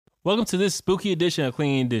Welcome to this spooky edition of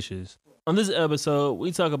Cleaning Dishes. On this episode,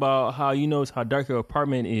 we talk about how you notice how dark your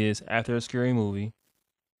apartment is after a scary movie.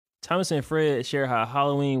 Thomas and Fred share how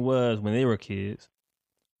Halloween was when they were kids.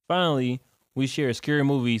 Finally, we share scary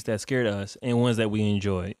movies that scared us and ones that we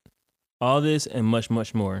enjoyed. All this and much,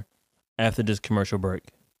 much more after this commercial break.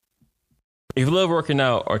 If you love working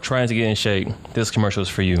out or trying to get in shape, this commercial is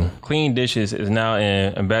for you. Clean Dishes is now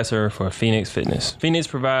an ambassador for Phoenix Fitness. Phoenix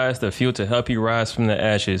provides the fuel to help you rise from the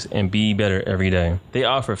ashes and be better every day. They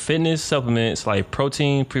offer fitness supplements like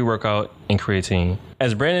protein, pre-workout, and creatine.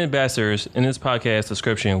 As brand ambassadors, in this podcast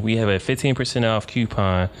description, we have a 15% off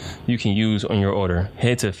coupon you can use on your order.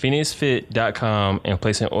 Head to phoenixfit.com and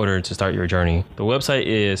place an order to start your journey. The website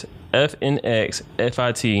is fnxfit.com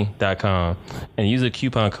and use the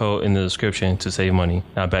coupon code in the description to save money.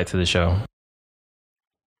 Now back to the show.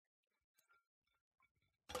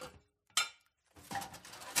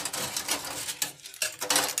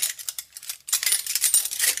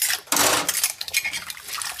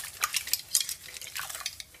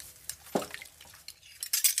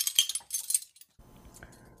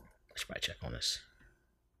 Check on this.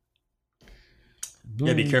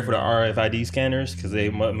 Yeah, be careful of RFID scanners because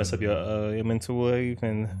they might mess up your mental wave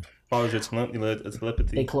and cause your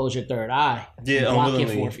telepathy. They close your third eye. Yeah, and block your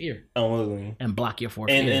fourth ear. Unwillingly. And block your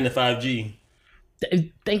fourth ear. And the 5G.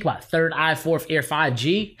 Think about it. Third eye, fourth ear,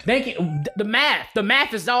 5G. Think it, the math. The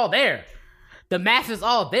math is all there. The math is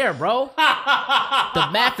all there, bro. The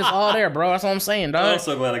math is all there, bro. That's what I'm saying, dog. I'm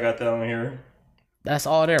so glad I got that on here. That's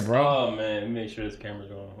all there, bro. Oh man, make sure this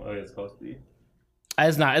camera's on. Oh, it's supposed to be.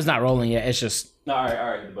 It's not rolling yet. It's just. No, all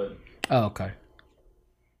right, but. Oh, okay.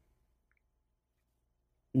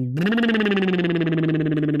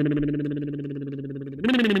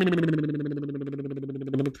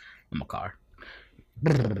 I'm a car.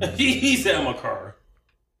 He said I'm a car.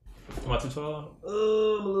 Am I too tall?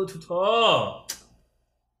 Oh, I'm a little too tall.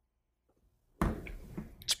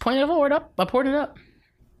 Just point it forward up. I poured it up.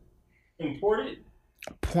 Imported?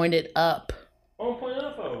 Point it up. I'm pointing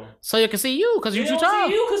up for. So you can see you, because you're too tall.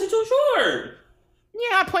 See you because you're too short.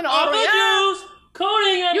 Yeah, I pointed all the way up.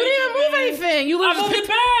 Coding. You didn't even move anything. You I moved it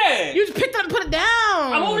back. You just picked it up and put it down.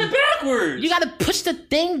 I moved it backwards. You got to push the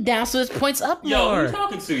thing down so it points up more. Yo, who you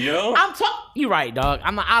talking to, yo? You right, dog.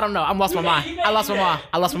 I don't know. I lost my mind. I lost my mind.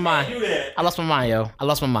 I lost my mind, yo. I lost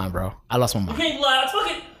my mind, bro. I lost my mind. You can't lie. I'm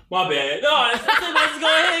talking. My bad. No, let's go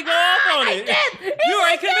ahead and go off on it. You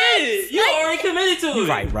already committed. You already committed to it. You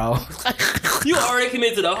right, bro. You already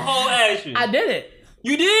committed to the whole action. I did it.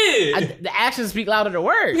 You did. The actions speak louder than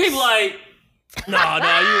words. You like, nah, you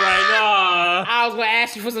right, I was gonna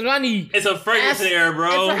ask you for some money. It's a fragrance there, bro.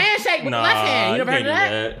 It's a handshake with the left hand. You never heard of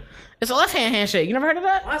that? It's a left hand handshake. You never heard of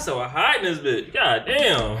that? Why so hot in this bitch? God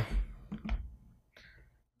damn.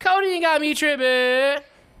 Cody ain't got me tripping.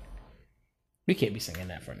 We can't be singing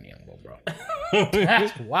that for the young boy, bro.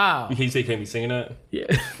 That's wow. You can't be singing that? Yeah.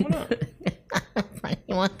 Why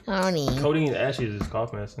not? Cody. Cody and Ashley is just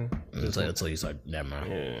cough medicine. Until you start, never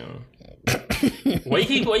mind. Yeah. Why you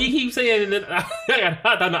keep saying that I got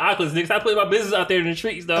hot on the Oculus, niggas? I put my business out there in the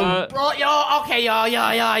streets, dog. Bro, y'all, okay, y'all.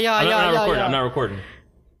 I'm not recording.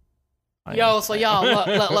 Yo, so y'all,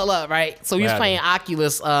 look, right? So we was playing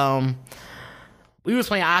Oculus,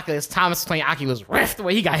 Thomas was playing Oculus Rift the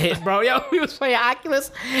way he got hit, bro. Yo, we was playing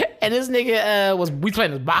Oculus, and this nigga we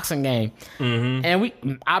playing this boxing game. Mm-hmm. And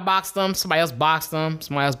I boxed him, somebody else boxed him.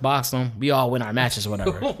 We all win our matches or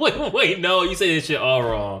whatever. wait, no, you say this shit all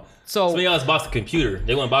wrong. So somebody else boxed the computer.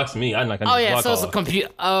 They went boxing me. I'm not gonna. Oh yeah, so it's a computer.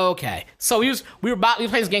 Okay, so we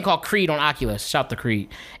playing this game called Creed on Oculus. Shout out to Creed,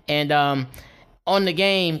 and on the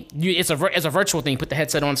game, it's a virtual thing. You put the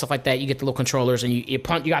headset on and stuff like that. You get the little controllers and you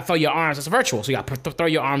punch. You got to throw your arms. It's virtual, so you got to throw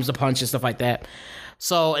your arms to punch and stuff like that.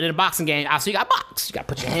 So and in a boxing game, so you got box. You got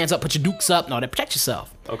to put your hands up, put your dukes up, and all that. Protect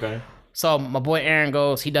yourself. Okay. So my boy Aaron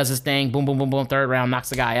goes. He does his thing. Boom, boom, boom, boom. Third round, knocks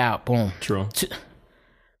the guy out. Boom. True.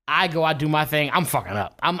 I do my thing. I'm fucking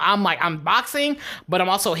up. I'm boxing, but I'm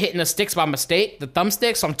also hitting the sticks by mistake, the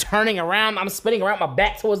thumbsticks. So I'm turning around. I'm spinning around my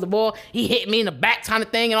back towards the ball. He hit me in the back kind of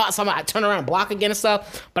thing, and all. So I turn around and block again and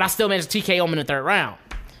stuff. But I still managed to TKO him in the third round.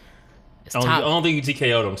 I don't think you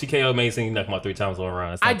TKO'd him. TKO made you knock him out 3 times in 1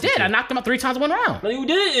 round. I did. I knocked him out 3 times in 1 round. No, you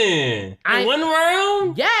didn't. In 1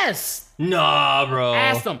 round? Yes. Nah, bro.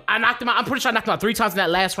 Asked him. I knocked him out. I'm pretty sure I knocked him out 3 times in that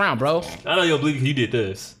last round, bro. I know you'll believe you did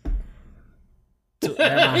this.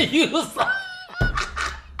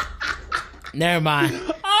 Never mind.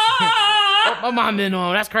 My mom been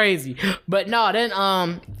on. That's crazy. But no, then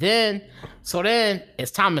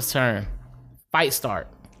it's Thomas' turn. Fight start.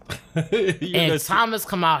 And Thomas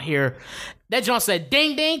come out here. That John said,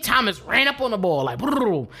 ding, ding. Thomas ran up on the ball. Like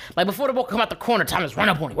before the ball come out the corner, Thomas ran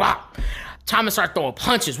up on it. Wow. Thomas started throwing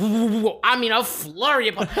punches. I mean, a flurry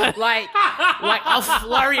of like a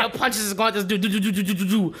flurry of punches is going to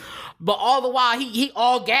do. But all the while, he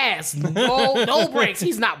all gas. No breaks.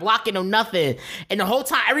 He's not blocking no nothing. And the whole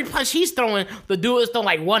time, every punch he's throwing, the dude is throwing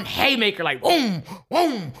like one haymaker, like boom,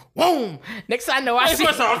 boom, boom. Next thing I know, I see.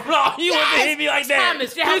 First off, no, you wouldn't hit me like that.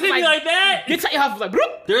 Thomas, you hit me like that. You tell you how like,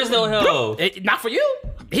 bloop, there is no hell. Not for you.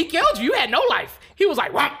 He killed you. You had no life. He was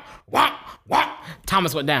like, whomp, whomp, whomp.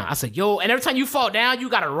 Thomas went down. I said, yo, and every time you fall down, you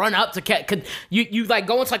gotta run up to catch. You like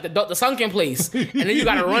go into like the sunken place, and then you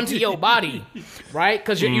gotta run to your body, right?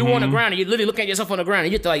 Because you on the ground, and you're literally looking at yourself on the ground,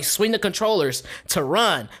 and you have to like swing the controllers to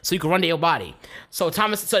run so you can run to your body. So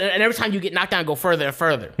Thomas, and every time you get knocked down, go further and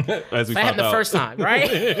further. As we that happened the out. first time, right?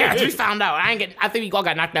 Yeah, as we found out. I think we all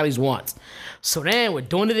got knocked out at least once. So then we're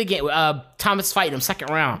doing it again. Thomas fighting him second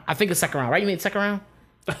round. I think it's second round, right? You mean second round?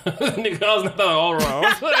 Nigga, I was not all wrong.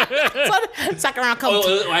 Second round come.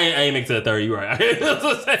 I ain't make it to the third. You right.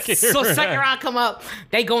 Second round come up.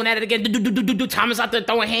 They going at it again. Do. Thomas out there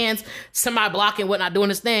throwing hands. Somebody blocking, whatnot, doing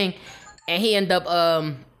his thing, and he ends up.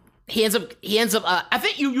 I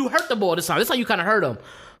think you hurt the ball this time. This time you kind of hurt him,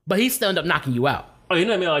 but he still ended up knocking you out. Oh, he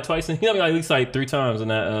knocked me out like twice. He knocked me out at least like 3 times in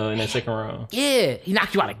that second round. Yeah, he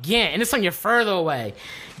knocked you out again, and this time you're further away.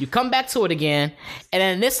 You come back to it again, and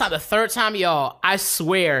then this time, the third time, y'all, I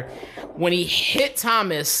swear, when he hit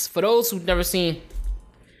Thomas, for those who have never seen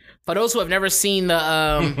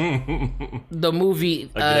the movie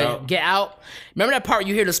Get Out, remember that part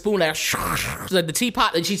you hear the spoon like the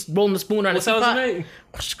teapot, and she's rolling the spoon around the teapot?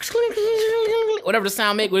 Whatever the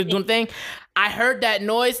sound make, was doing the thing. I heard that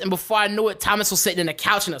noise, and before I knew it, Thomas was sitting in the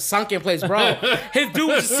couch in a sunken place, bro. His dude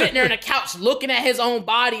was just sitting there in the couch looking at his own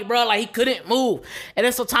body, bro, like he couldn't move. And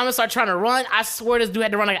then so Thomas started trying to run. I swear this dude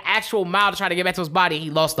had to run like an actual mile to try to get back to his body. He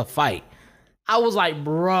lost the fight. I was like,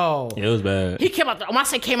 bro. Yeah, it was bad. He came out, when I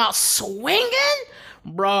say came out swinging,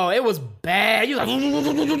 bro, it was bad. You was like, I was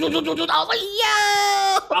like, yo.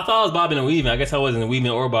 I thought I was bobbing and weaving. I guess I wasn't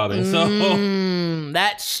weaving or bobbing. So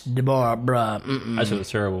That's the bar, bro. that shit was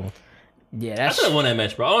terrible. Yeah, I that's should have won that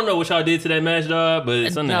match, bro. I don't know what y'all did to that match, dog,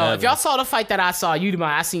 but something no. happened. If y'all saw the fight that I saw,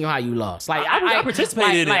 I seen how you lost. Like I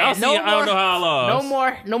participated in it. I don't know how I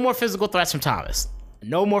lost. No more physical threats from Thomas.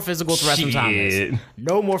 No more physical threats from Thomas.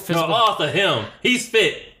 No more physical. No, off of him. He's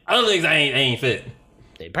fit. Other things I ain't fit.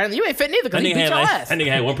 Apparently you ain't fit neither because he beat your ass. That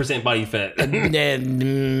nigga had 1% body fat.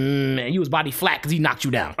 And you was body flat because he knocked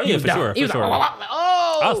you down. Oh yeah, for sure. He was sure. like,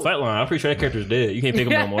 oh. I was flatline. I'm pretty sure that character's dead. You can't pick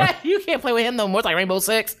him no more. You can't play with him no more. It's like Rainbow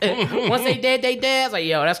Six. Once they dead, they dead. It's like,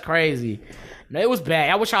 yo, that's crazy. No, it was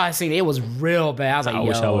bad. I wish y'all had seen it. It was real bad. I was like, I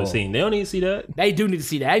wish I would have seen. They don't need to see that. They do need to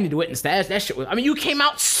see that. I need to witness that. That shit was. I mean, you came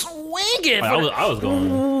out swinging. I was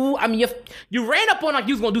going. Ooh, I mean, you ran up on like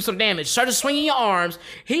you was gonna do some damage. Started swinging your arms.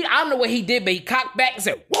 I don't know what he did, but he cocked back and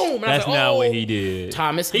said, "Boom!" And That's not what he did.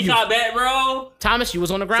 Thomas, he cocked back, bro. Thomas, you was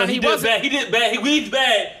on the ground. So he did bad. He did bad. He weaved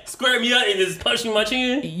bad, squared me up, and just punched me in my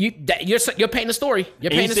chin. You're painting the story.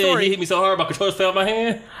 You're painting the story. He hit me so hard, my controls fell out my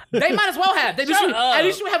hand. They might as well have. At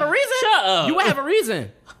least you have a reason. Shut up. You would have a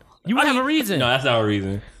reason. You would have a reason. No, that's not a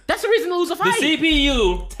reason. That's the reason to lose a fight. The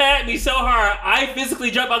CPU tagged me so hard, I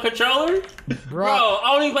physically dropped my controller. Bro,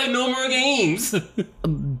 I don't even play no more games.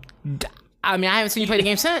 I mean, I haven't seen you play the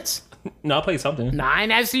game since. No, I played something. Nah, I ain't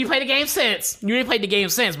never seen you play the game since. You ain't played the game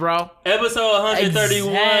since, bro. Episode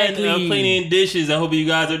 131 of Cleaning Dishes. I hope you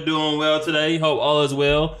guys are doing well today. Hope all is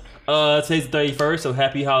well. Today's the 31st, so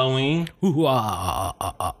happy Halloween. You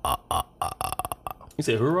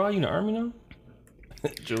said hoorah? You in the army now?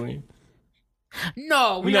 Julian.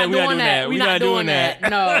 No, we're not doing that. We're not doing that.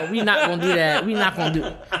 No, we're not gonna do that. We're not gonna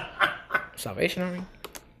do Salvation Army.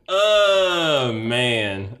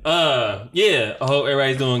 Man. Yeah. I hope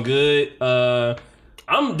everybody's doing good.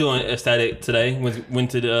 I'm doing ecstatic today.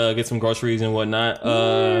 Went to get some groceries and whatnot.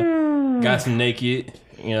 Got some naked.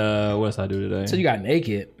 What else I do today? So you got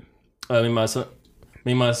naked. Me and my son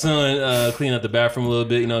clean up the bathroom a little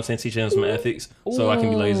bit. You know what I'm saying? Teaching him some ethics, so I can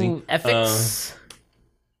be lazy. Ethics.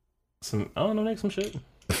 I don't know, some shit.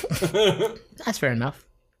 That's fair enough.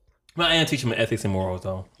 But I am teaching him ethics and morals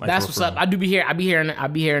though. Like, that's what's up. I do be here. I be hearing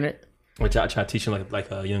it. Which I try to teach him like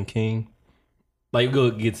a young king. Like,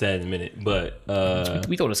 we'll get to that in a minute, but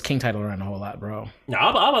we throw this king title around a whole lot, bro. Nah,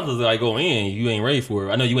 I'm about to like go in. You ain't ready for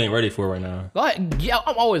it. I know you ain't ready for it right now. Go ahead. Yeah,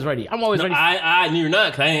 I'm always ready. Ready. I knew you're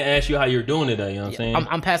not, because I didn't ask you how you're doing today. You know what I'm saying?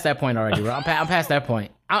 I'm past that point already, bro. I'm past that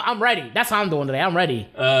point. I'm ready. That's how I'm doing today. I'm ready.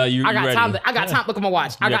 I got ready? time. I got time. Look at my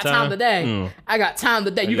watch. I got time today. I got time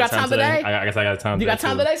today. You got time today? I guess I got time. You got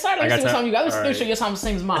time today, sir? Let me see what time you got. Let me show you your time the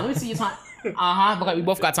same as mine. Let me see your time. Okay, we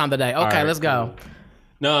both got time today. Okay, right, let's go.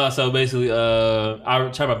 No, so basically, I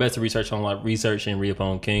try my best to research and read up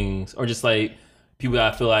on kings, or just like people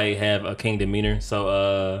that I feel like have a king demeanor.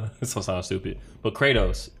 So, this will sound stupid, but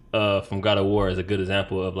Kratos, from God of War is a good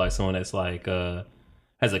example of like someone that's like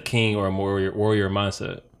has a king or a warrior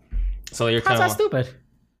mindset. So you're How's kind that of stupid?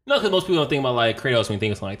 no, because most people don't think about like Kratos when you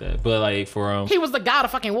think of something like that. But like for He was the god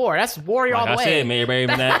of fucking war. That's warrior all like the I way. said, man, everybody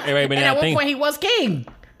may and at not one think. point, he was king.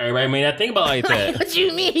 Everybody may not think about it like that. What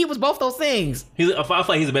you mean? He was both those things. I feel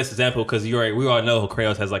like he's the best example because you're right. We all know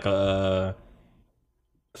Kratos has like a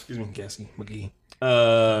excuse me, Gassy McGee.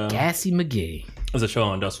 Gassy McGee. There's a show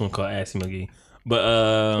on Adult Swim called Assy McGee.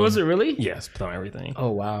 But Was it really? yes, put on everything. Oh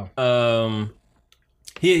wow.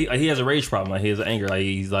 He has a rage problem. Like he has anger. Like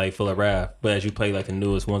he's like full of wrath. But as you play like the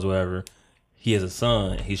newest ones, whatever, he has a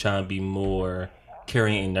son. He's trying to be more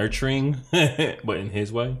caring and nurturing, but in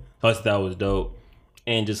his way. So I thought that was dope.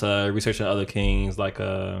 And just researching other kings like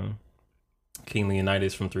King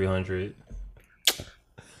Leonidas from 300.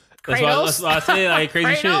 That's why I say like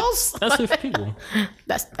crazy Kratos? shit. That's good for people.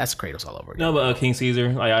 That's Kratos all over again. No, but King Caesar.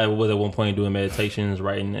 Like I was at one point doing meditations,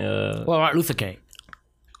 writing. Well, Martin Luther King.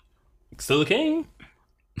 Still a king?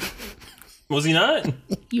 Was he not?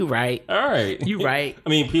 You right. All right. You right. I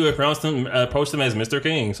mean, people approached him as Mr.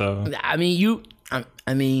 King. So I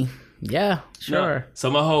mean, yeah, sure. No. So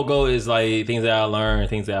my whole goal is like things that I learn,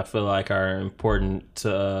 things that I feel like are important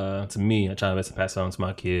to me. I try my best to pass it on to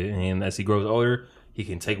my kid, and as he grows older, he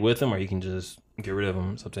can take with him or he can just get rid of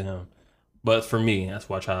him. It's up to him. But for me, that's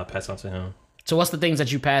what I try to pass on to him. So what's the things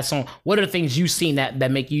that you pass on? What are the things you've seen that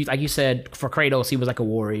make you, like you said, for Kratos, he was like a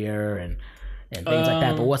warrior and things like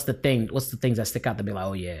that. But what's the things that stick out to be like,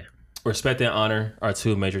 oh yeah. Respect and honor are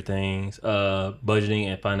two major things. Budgeting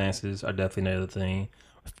and finances are definitely another thing.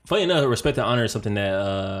 Funny enough, respect and honor is something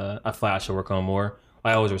that I feel like I should work on more.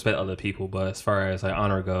 I always respect other people, but as far as like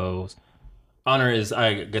honor goes, honor is,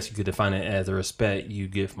 I guess you could define it as the respect you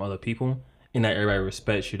get from other people, and not everybody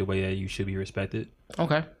respects you the way that you should be respected.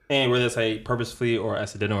 Okay. And whether it's like purposefully or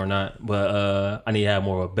accidental or not, but I need to have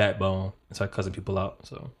more of a backbone and start cussing people out.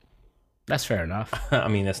 So that's fair enough. I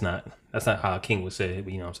mean, that's not how a king would say it,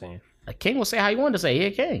 but you know what I'm saying. A king will say how you wanted to say. He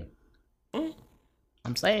a king.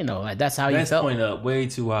 I'm saying though, like that's how you felt. Point up way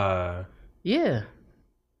too high. Yeah,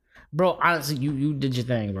 bro. Honestly, you did your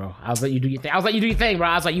thing, bro. I was like, you do your thing. I was like, you do your thing, bro.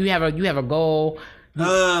 I was like, you have a goal.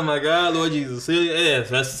 Oh my God, Lord Jesus! Yes,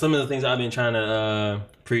 that's some of the things I've been trying to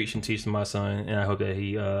preach and teach to my son, and I hope that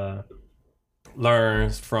he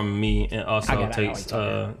learns from me and also takes.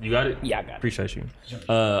 You got it? Yeah, I got it. Appreciate you.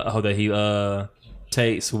 I hope that he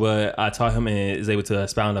takes what I taught him and is able to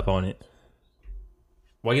expound upon it.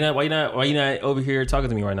 Why you not over here talking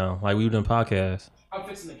to me right now? Like we were doing a podcast. I'm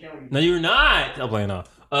fixing the camera. No, you're not. I'm playing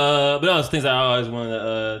off. But those things I always wanted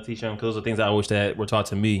to teach him because those are things I wish that were taught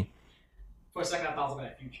to me. For a second, I thought I was looking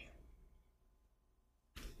at Future.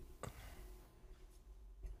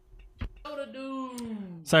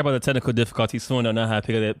 Sorry about the technical difficulties. Someone don't know how to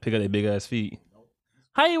pick up that big ass feet.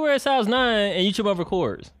 How you wear a size 9 and you trip over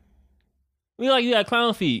cords? We like you got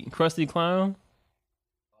clown feet, crusty clown.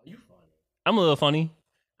 Oh, you funny. I'm a little funny.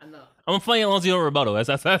 I know. I'm funny as long as you don't rebuttal. That's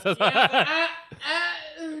as long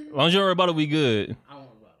as you don't rebuttal, we good. I won't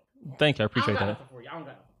rebuttal. Thank you, I appreciate that. I don't got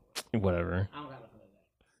nothing for you. Whatever. I don't got nothing for that.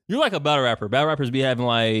 You're like a battle rapper. Battle rappers be having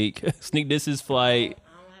like sneak disses for like. I don't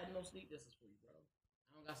have no sneak disses for you, bro.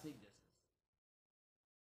 I don't got sneak disses.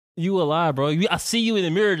 You a lie, bro. I see you in the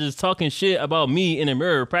mirror just talking shit about me in the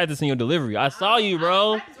mirror practicing your delivery. I saw you, bro.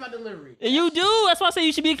 I don't practice my delivery. You do. That's why I say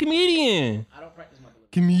you should be a comedian. I don't practice my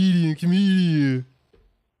delivery. Comedian.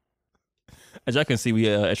 As y'all can see, we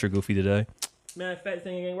extra goofy today. Man, fat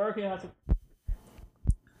thing ain't working.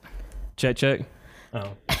 Check.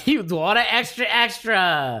 Oh. You do all that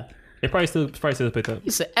extra. It probably still picked up.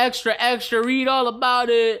 You said extra. Read all about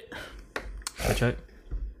it. Check.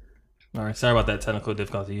 All right, sorry about that technical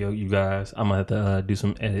difficulty, you guys. I'm gonna have to do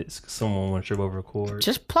some edits. 'Cause someone want to trip over record.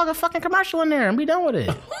 Just plug a fucking commercial in there and be done with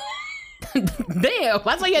it. Damn,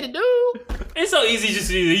 that's all you had to do. It's so easy.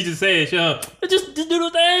 You just say it, yo. Just do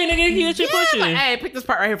the thing, nigga. Keep shit pushing. Like, hey, pick this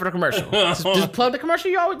part right here for the commercial. just plug the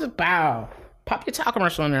commercial. You always just bow. Pop your towel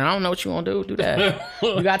commercial in there. I don't know what you want to do. Do that.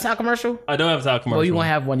 You got a towel commercial? I don't have a towel commercial. Well, you won't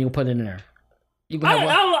have one. You can put it in there. You can have one.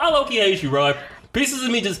 I low-key hate you, bro. Pieces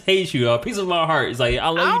of me just hate you, dog. Pieces of my heart. It's like, I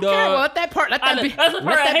love I you, don't dog. care. Well, let that part. Let that be. That's the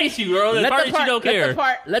part I hate you, bro. The part that you don't care.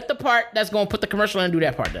 Let the part that's going to put the commercial in and do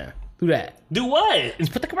that part then. Do that. Do what?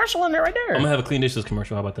 Just put the commercial in there right there. I'm going to have a Clean Dishes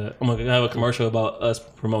commercial. How about that? I'm going to have a commercial about us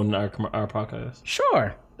promoting our podcast.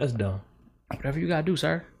 Sure. That's dumb. Whatever you got to do,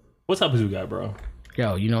 sir. What topics you got, bro?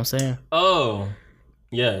 Yo, you know what I'm saying? Oh,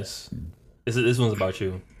 yes. This one's about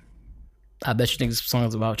you. I bet you think this song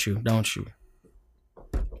is about you, don't you?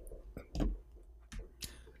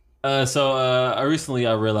 I recently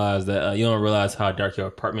realized that you don't realize how dark your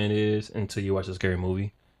apartment is until you watch a scary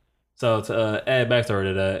movie. So to add backstory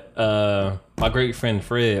to that, my great friend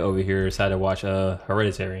Fred over here decided to watch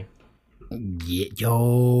Hereditary. Yeah,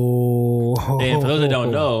 yo. And for those that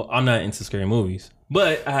don't know, I'm not into scary movies,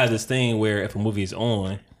 but I have this thing where if a movie is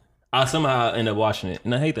on, I somehow end up watching it,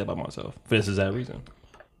 and I hate that about myself for this exact reason.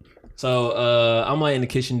 So I'm like in the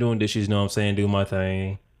kitchen doing dishes, you know what I'm saying, doing my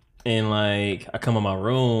thing, and like I come in my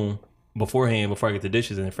room beforehand before I get the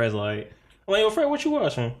dishes, and Fred's like, I'm like, yo, Fred, what you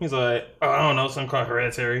watching? He's like, oh, I don't know, something called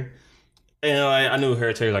Hereditary. And like, I knew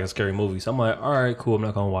Hereditary was like a scary movie, so I'm like, all right, cool, I'm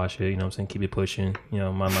not gonna watch it. You know what I'm saying? Keep it pushing. You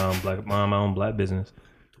know, my own black business.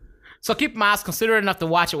 So keep in mind, I was considerate enough to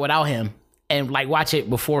watch it without him and like watch it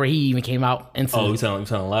before he even came out. Oh, you telling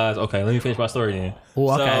lies? Okay, let me finish my story then.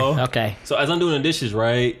 Oh, okay. So as I'm doing the dishes,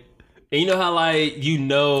 right, and you know how like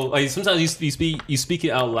like sometimes you speak it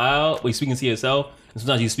out loud, like speaking to yourself, and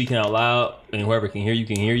sometimes you speaking out loud, and whoever can hear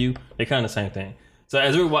you. They're kind of the same thing. So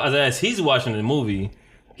as he's watching the movie.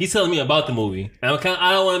 He's telling me about the movie. And I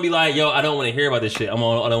don't want to be like, yo, I don't want to hear about this shit. I don't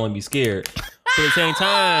want to be scared. But at the same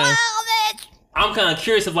time, I'm kind of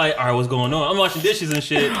curious of like, all right, what's going on? I'm washing dishes and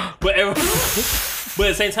shit. But at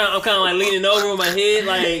the same time, I'm kind of like leaning over with my head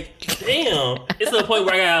like, damn. It's to the point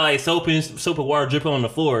where I got like soap and water dripping on the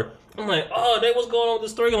floor. I'm like, oh, that what's going on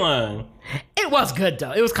with the storyline. It was good,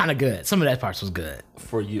 though. It was kind of good. Some of that parts was good.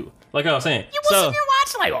 For you. Like I was saying. You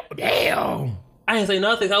watching like, oh, damn. I didn't say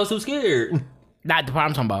nothing. I was too scared. Not the part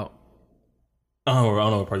I'm talking about. I don't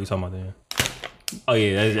know what part you're talking about then. Oh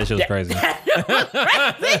yeah, that shit was crazy.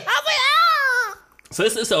 So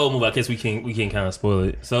it's an old movie. I guess we can kind of spoil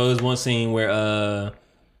it. So there's one scene where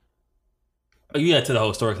you got to the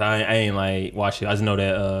whole story. Cause I ain't like watch it. I just know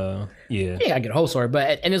that yeah. Yeah, I get the whole story.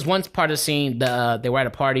 But and there's one part of the scene they were at a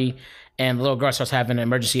party and the little girl starts having an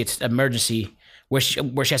emergency where she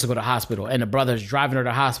has to go to the hospital, and the brother's driving her to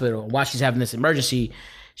the hospital. And while she's having this emergency,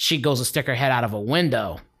 she goes to stick her head out of a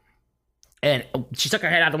window. And she stuck her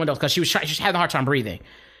head out the window because she was having a hard time breathing.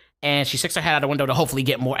 And she sticks her head out the window to hopefully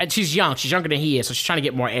get more. And she's young. She's younger than he is, so she's trying to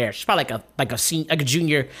get more air. She's probably like a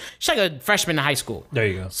junior. She's like a freshman in high school. There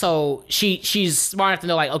you go. So she's smart enough to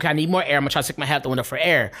know, like, okay, I need more air. I'm gonna try to stick my head out the window for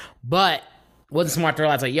air. But wasn't smart to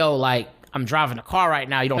realize, like, yo, like, I'm driving a car right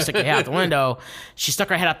now. You don't stick your head out the window. She stuck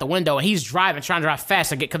her head out the window, and he's trying to drive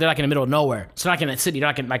fast because they're like in the middle of nowhere. So they're like in a city, they're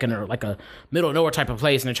like in a middle of nowhere type of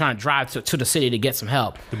place, and they're trying to drive to the city to get some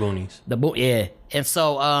help. The boonies. Yeah. And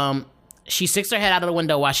so she sticks her head out of the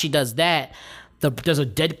window. While she does that, there's a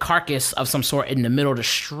dead carcass of some sort in the middle of the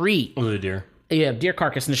street. Was it a deer? Yeah, deer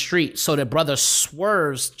carcass in the street. So the brother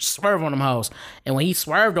swerve on them hoes, and when he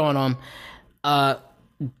swerved on them,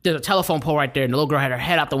 there's a telephone pole right there, and the little girl had her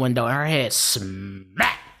head out the window, and her head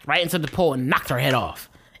smacked right into the pole and knocked her head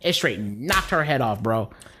off. It straight knocked her head off,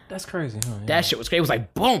 bro. That's crazy, huh? Yeah. That shit was crazy. It was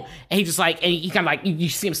like, boom. And he just like, and he kind of like, you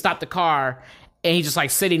see him stop the car, and he's just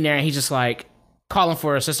like sitting there, and he's just like calling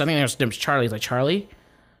for his sister. I think there's Charlie. He's like, Charlie.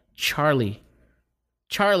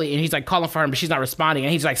 And he's like calling for her, but she's not responding,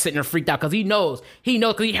 and he's like sitting there freaked out because he knows,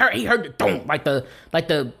 because he heard the thump, like the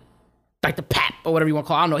pap or whatever you want to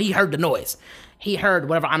call it. I don't know. He heard the noise. He heard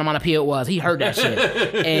whatever onomatopoeia it was. He heard that shit.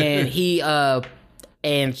 And he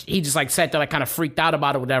just like sat there like kind of freaked out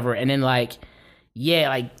about it, whatever. And then like, yeah,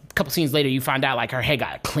 like a couple scenes later, you find out like her head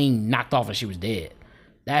got clean knocked off and she was dead.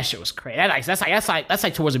 That shit was crazy. That's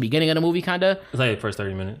like towards the beginning of the movie, kind of. It's like the first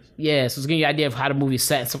 30 minutes. Yeah, so it's giving you an idea of how the movie's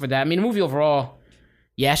set and stuff like that. I mean, the movie overall,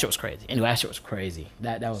 yeah, that shit was crazy. Anyway, that shit was crazy.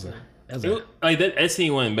 That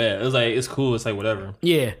scene wasn't bad. It was like, it's cool. It's like whatever.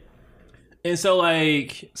 Yeah. And so,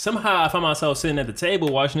 like, somehow I found myself sitting at the table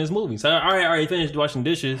watching this movie. So, I already finished washing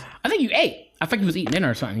dishes. I think you ate. I think you was eating dinner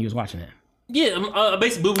or something. You was watching it. Yeah, I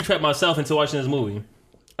basically booby trapped myself into watching this movie.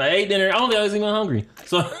 I ate dinner. I don't think I was even hungry.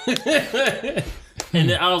 So, and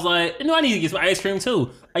then I was like, I need to get some ice cream too.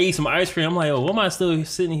 I eat some ice cream. I'm like, oh, what am I still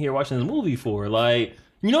sitting here watching this movie for? Like,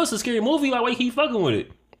 it's a scary movie. Like, why you keep fucking with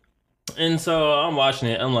it? And so I'm watching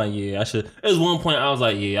it. I'm like, yeah, I should. At one point, I was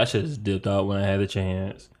like, yeah, I should have just dipped out when I had the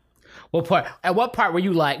chance. At what part were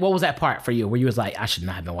you like, what was that part for you where you was like, I should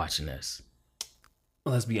not have been watching this?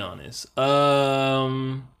 Let's be honest.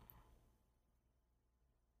 When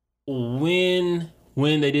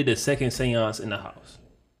they did the second seance in the house,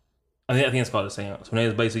 I think it's called a seance. When they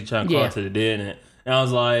was basically trying to call to the dead, and I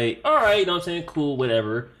was like, all right, you know what I'm saying, cool,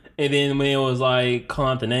 whatever. And then when it was like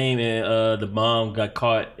calling out the name, and the mom got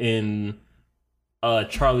caught in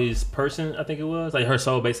Charlie's person, I think it was like her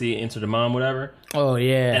soul basically entered the mom, whatever. Oh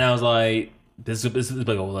yeah. And I was like, This is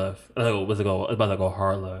about to go left. It's about to go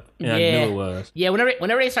hard left. And I knew it was. Yeah,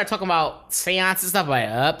 whenever they start talking about seance and stuff, like,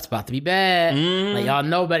 it's about to be bad. Like, y'all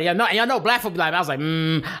know better. Y'all know black folk be like, I was like,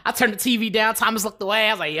 I turned the TV down. Thomas looked away.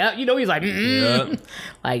 I was like, yep. He's like, Yep.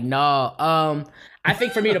 Like, no. I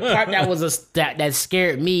think for me, the part that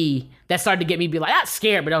scared me, that started to get me be like, not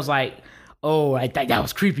scared, but I was like, oh, I think that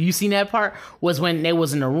was creepy. You seen that part? Was when they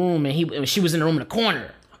was in the room and she was in the room in the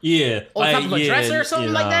corner. Yeah. On top of a dresser or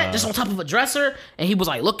something like that? Just on top of a dresser? And he was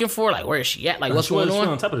like looking for her, like, where is she at? Like, what's going on?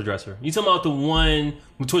 On top of the dresser. You talking about the one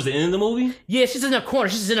towards the end of the movie? Yeah, she's in the corner.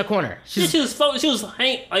 She was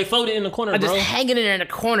floating in the corner, bro. Just hanging in there in the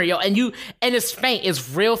corner, yo. And it's faint. It's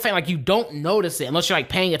real faint. Like, you don't notice it. Unless you're, like,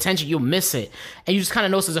 paying attention, you'll miss it. And you just kind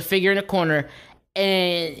of notice there's a figure in the corner.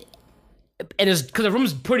 And it's because the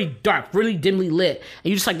room's pretty dark, really dimly lit, and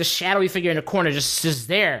you just like the shadowy figure in the corner just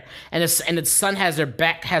there, and the son has their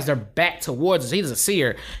back towards us. He doesn't see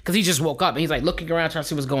her because he just woke up and he's like looking around trying to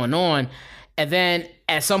see what's going on, and then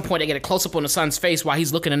at some point they get a close up on the son's face while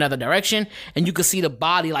he's looking another direction, and you can see the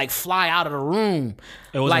body like fly out of the room.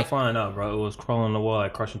 It wasn't like, flying out, bro. It was crawling on the wall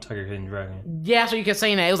like Crouching Tiger, Hidden Dragon. Yeah, so you kept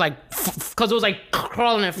saying that. It was like because it was like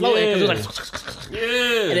crawling and floating. Yeah. It was like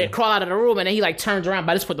and it crawled out of the room, and then he like turns around.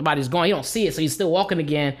 By this point, the body's gone. You don't see it, so he's still walking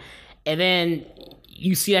again. And then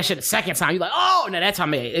you see that shit the second time. You're like, oh, no, that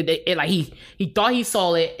time it like he thought he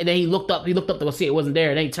saw it, and then he looked up to go see it wasn't there,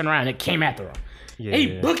 and then he turned around and it came after him. Yeah.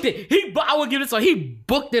 He booked it. I would give it so he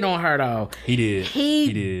booked it on her though. He did.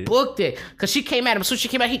 He did. Booked it because she came at him. So she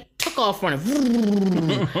came out. He took off running.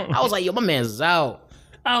 I was like, yo, my man's out.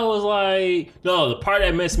 I was like, no. The part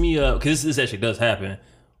that messed me up because this actually does happen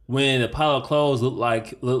when the pile of clothes looked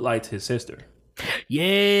like his sister.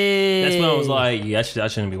 Yeah, that's when I was like, yeah, I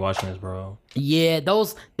shouldn't be watching this, bro. Yeah, I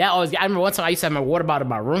remember one time I used to have my water bottle in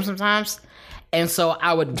my room sometimes. And so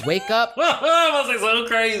I would wake up. I was like, so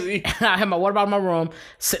crazy. I had my water bottle in my room,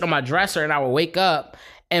 sitting on my dresser, and I would wake up.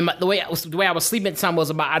 And the way I was sleeping at the time was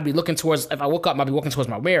I'd be looking towards. If I woke up, I'd be walking towards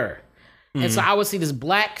my mirror, and so I would see this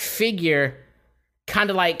black figure, kind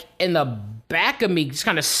of like in the back of me, just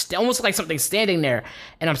kind of almost like something standing there.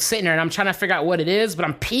 And I'm sitting there, and I'm trying to figure out what it is, but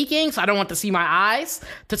I'm peeking, so I don't want to see my eyes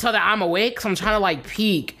to tell that I'm awake. So I'm trying to like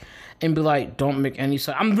peek. And be like, don't make any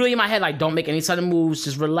sudden... I'm really in my head like, don't make any sudden moves.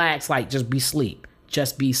 Just relax. Like, just be asleep.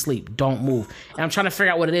 Just be asleep. Don't move. And I'm trying to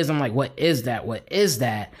figure out what it is. I'm like, what is that? What is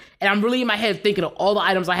that? And I'm really in my head thinking of all the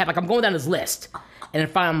items I have. Like, I'm going down this list. And then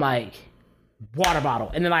finally I'm like, water bottle.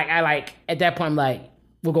 And then at that point I'm like,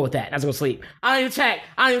 we'll go with that. Let's go sleep. I don't even check.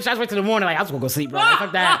 I just wait till the morning. Like, I was gonna go sleep, bro. Like,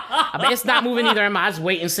 fuck that. I mean, it's not moving either. I just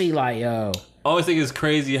wait and see. Like, yo. I always think it's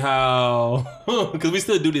crazy how... Because we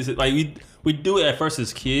still do this. Like, we do it at first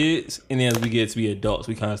as kids, and then as we get to be adults,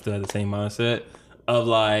 we kind of still have the same mindset of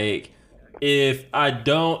like, if I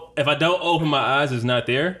don't open my eyes, it's not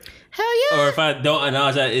there. Hell yeah. Or if I don't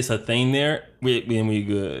acknowledge that it's a thing there, we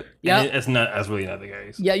good. Yeah, that's really not the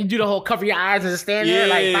case. Yeah, you do the whole cover your eyes and just stand there.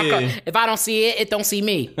 Like if I don't see it, it don't see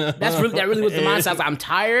me. That really was the mindset. I was like, I'm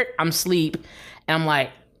tired, I'm asleep, and I'm like,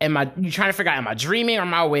 you trying to figure out, am I dreaming or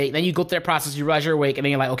am I awake? Then you go through that process, you realize you're awake, and then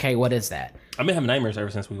you're like, okay, what is that? I've been having nightmares ever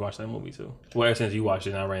since we watched that movie too. Well, ever since you watched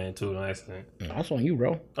it, and I ran into it on accident. That's on you,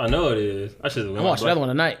 bro. I know it is. I should. I'm watching another one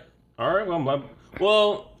tonight. All right,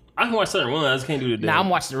 well, I can watch certain ones. I just can't do the. Nah, I'm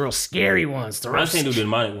watching the real scary ones. I just can't do the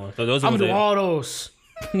demonic ones. So those are I'm doing all those.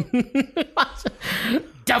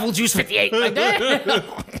 Devil Juice 58 like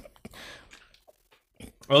that.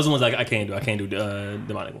 Those are the ones I can't do. I can't do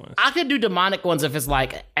demonic ones. I could do demonic ones if it's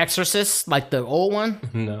like Exorcist, like the old one.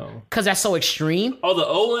 No, because that's so extreme. Oh, the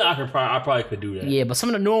old one, I probably could do that. Yeah, but some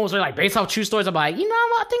of the new ones are like based off true stories. I'm like, I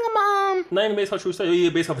think I'm not even based off true stories. Yeah,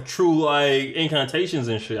 based off of true like incantations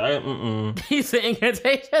and shit. He said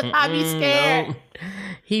incantations. I'd be scared. No.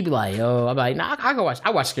 He'd be like, yo, I'm like, nah, I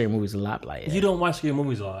watch scary movies a lot. Like, yeah. You don't watch scary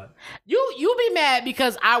movies a lot. You be mad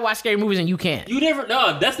because I watch scary movies and you can't. You never.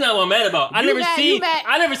 No, that's not what I'm mad about. I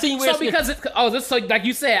never seen. So because this like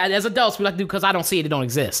you said, as adults we like to do because I don't see it. It don't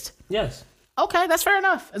exist. Yes. Okay, that's fair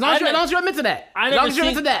enough. As long as you admit to that. I never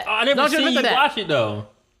seen you watch it though.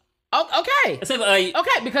 Oh, okay.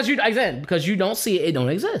 Okay, because you don't see it. It don't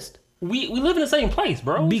exist. We live in the same place,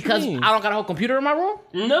 bro. Because I don't got a whole computer in my room.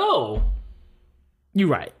 No. You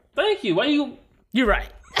right. Thank you. Why you? You're right.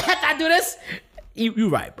 I do this. You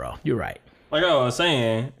right, bro. You're right. Like I was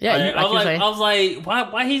saying. Yeah, I was like,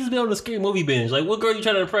 why he just be on the scary movie binge? Like, what girl you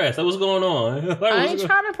trying to impress? Like, what's going on? I ain't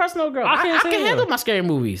trying to impress no girl. I can handle my scary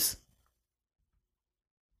movies.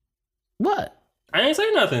 What? I ain't say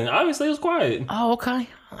nothing. Obviously, it was quiet. Oh, okay.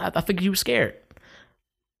 I think you were scared.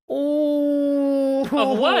 Ooh.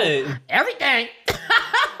 Of what? Everything.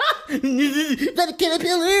 Is that a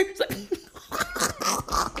caterpillar?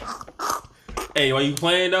 Hey, while you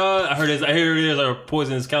playing, dog? I heard there's like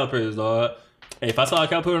poisonous caterpillars, dog. Hey, if I saw a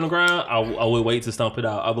caterpillar on the ground, I would wait to stomp it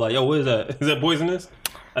out. I'd be like, yo, what is that? Is that poisonous?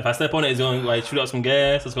 If I step on it, it's gonna like shoot out some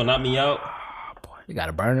gas. It's gonna knock me out. Oh, boy, you got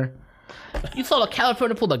a burner. You saw a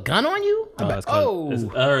caterpillar pull a gun on you? I heard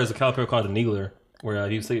there's a caterpillar called a niggler, where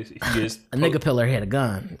he gets a nigga pillar had a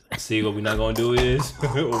gun. See, what we not gonna do is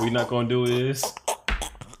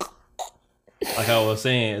like I was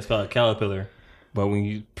saying, it's called a caterpillar. But when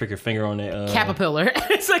you prick your finger on that, caterpillar.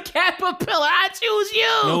 It's a caterpillar. I choose you.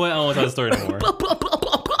 You know what? I don't want to tell the story anymore. It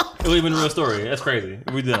wasn't even a real story. That's crazy.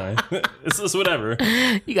 We done. It's whatever.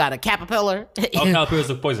 You got a caterpillar. All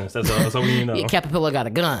caterpillars are poisonous. That's all we need to know. Your caterpillar got a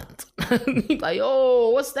gun. He's like, oh,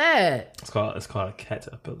 what's that? It's called a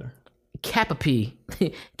caterpillar. Cappapee.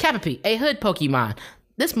 Cappapee, a hood Pokemon.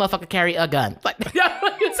 This motherfucker carry a gun. Like,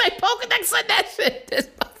 you say Pokedex said that shit. This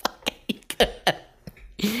motherfucker.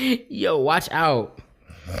 Yo, watch out.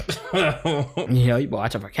 Yo, you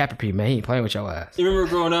watch out for Cappapee, man. He ain't playing with your ass. You remember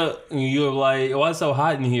growing up, and you were like, why is it so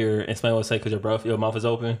hot in here? And somebody would say, because your mouth is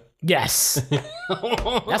open? Yes.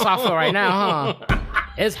 That's how I feel right now, huh?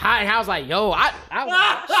 It's hot, and I was like, yo, I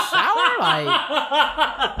shower? Like,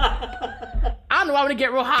 I don't know why when it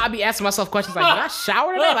get real hot, I be asking myself questions like, did I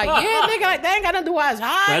shower today? Like, yeah, nigga, like, that ain't got nothing to do why it's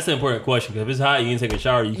hot. That's an important question, because if it's hot, you can take a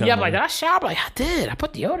shower, you come I'm like, did I shower? I'm like, I did. I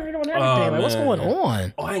put deodorant on everything. Like, what's going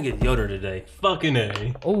on? Oh, I didn't get deodorant today. Fucking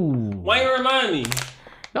A. Ooh. Why you remind me?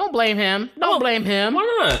 Don't blame him. Don't blame him.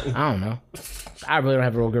 Why not? I don't know. I really don't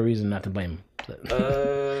have a real good reason not to blame him.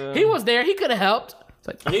 He was there. He could have helped.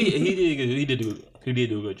 Like, he did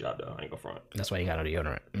do a good job though. I ain't gonna front. That's why you got no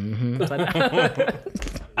deodorant.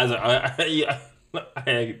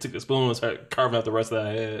 I took a spoon and started carving out the rest of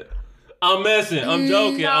that head. I'm messing. I'm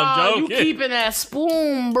joking. I'm joking. You keeping that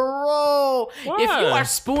spoon, bro. Why? If you are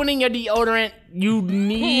spooning your deodorant, you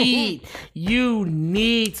need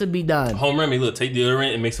to be done. Home remedy. Look, take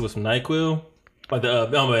deodorant and mix it with some NyQuil. Like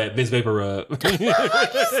the Vince Vapor Rub. What is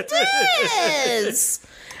this?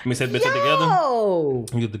 Mix that bitch together.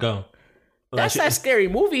 You good to go. That's that scary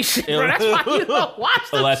movie shit, bro. That's why you don't watch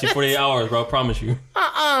It'll last you 48 hours, bro. I promise you.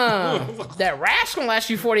 That rash gonna last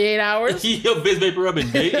you 48 hours. Yo, Vince Vapor Rub and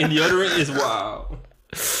deodorant is wild.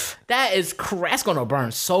 That is that's gonna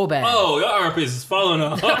burn so bad. Oh, your armpits is falling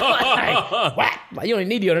off. Whack. Like, you don't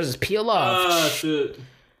need deodorant, just peel off. Oh, shit.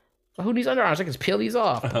 Who needs underarms? I can just peel these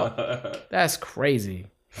off. That's crazy.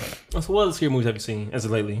 So what other scary movies have you seen as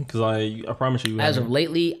of lately? Because I promise you. As of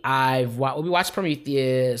lately, we watched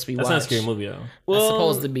Prometheus. That's not a scary movie, though. Well, it's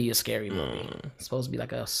supposed to be a scary movie. It's supposed to be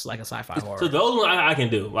like a sci-fi horror. So those ones I can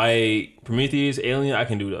do. Like Prometheus, Alien, I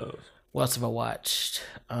can do those. What else have I watched?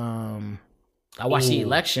 I watched The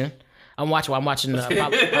Election. I'm watching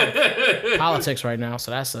politics right now,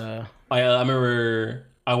 so that's I remember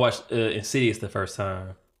I watched Insidious the first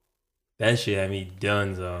time. That shit had me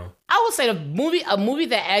done, though. I would say a movie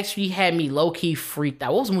that actually had me low key freaked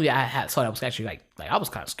out. What was the movie I saw that was actually like I was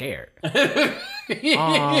kind of scared. The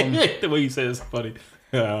way you said it's funny.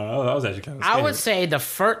 I was actually kind of scared. I would say the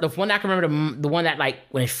one I can remember, the one that like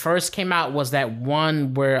when it first came out was that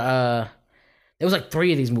one where there was like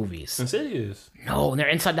 3 of these movies. Insidious. No, they're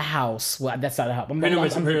inside the house. Well, that's not the house.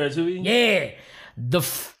 Yeah. The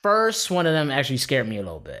first one of them actually scared me a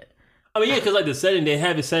little bit. I mean, yeah, because like the setting, they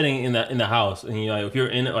have a setting in the house, and you like if you're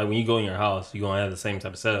in it, like when you go in your house, you're gonna have the same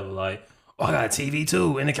type of setup. Like, oh, I got a TV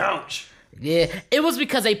too and the couch. Yeah, it was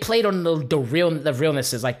because they played on the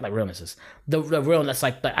realnesses, like realnesses, the realness,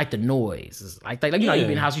 like the noise, like you know, you be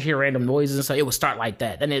in the house, you hear random noises and stuff. It would start like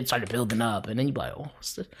that, then it started building up, and then you be like, oh,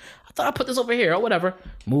 what's this? I thought I put this over here or whatever,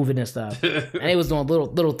 moving and stuff, and it was doing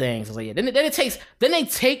little things. I was like, yeah. Then they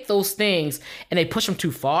take those things and they push them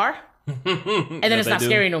too far. And then it's not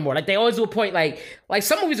scary no more. Like they always do a point like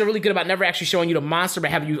some movies are really good about never actually showing you the monster but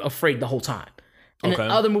having you afraid the whole time. And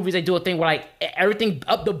then other movies they do a thing where like everything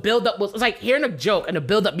up the build up was it's like hearing a joke and the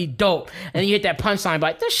build up be dope and then you hit that punchline but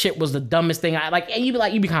like this shit was the dumbest thing I like and you be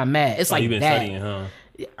kind of mad. It's like you've been that. studying, huh?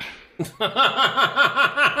 Yeah.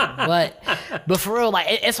 but for real like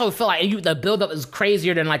it's so feel like the build up is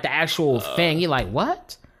crazier than like the actual thing. You're like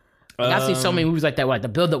what? Like, I've seen so many movies like that where like the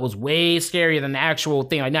build-up was way scarier than the actual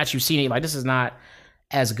thing. Like, now that you've seen it, like, this is not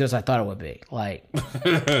as good as I thought it would be. Like,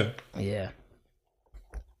 yeah.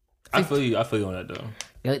 I feel you on that, though.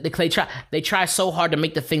 They try so hard to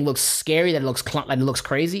make the thing look scary that it looks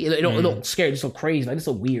crazy. It don't look scary, it's so crazy. Like, it's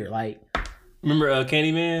so weird. Like, remember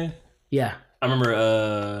Candyman? Yeah. I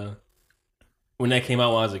remember when that came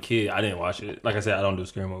out when I was a kid, I didn't watch it. Like I said, I don't do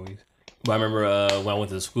scary movies. But I remember when I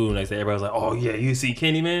went to school next day, everybody was like, oh, yeah, you see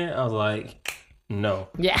Candyman? I was like, no.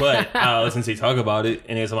 Yeah. But I listened to you talk about it,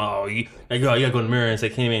 and they was like, oh, you gotta go in the mirror and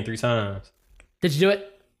say Candyman 3 times. Did you do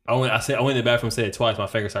it? I went in the bathroom, said it twice. My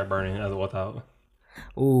finger started burning as I walked out.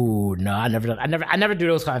 Ooh, no, I never do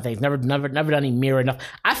those kind of things. Never done any mirror enough.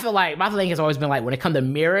 I feel like my thing has always been like when it comes to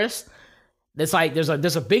mirrors, it's like there's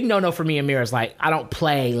a big no for me in mirrors. Like I don't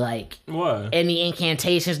play like any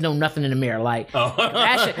incantations, no nothing in the mirror. Like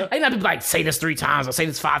that shit. I know people like say this 3 times or say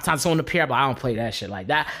this 5 times so in the mirror, but I don't play that shit like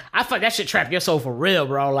that. I feel like that shit trap your soul for real,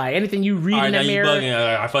 bro. Like anything you read in the mirror. You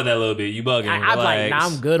bugging. I felt that a little bit. You bugging. I'm like, nah,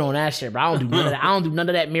 I'm good on that shit, bro. I don't do none of that. I don't do none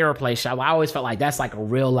of that mirror play shit. I always felt like that's like a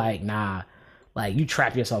real like nah. Like you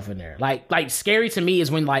trap yourself in there. Like scary to me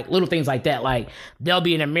is when like little things like that. Like they'll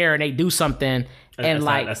be in a mirror and they do something. And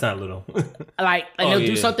that's not little. they'll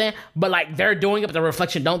do something, but like they're doing it, but the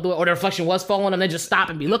reflection don't do it, or the reflection was falling, and they just stop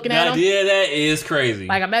and be looking at them. Yeah, that is crazy.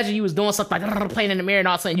 Like imagine you was doing something like playing in the mirror, and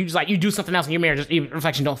all of a sudden you just like you do something else in your mirror, just even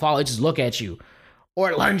reflection don't fall, it just look at you,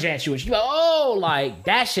 or it lunge at you, and you like, oh, like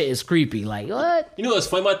that shit is creepy. Like what? You know what's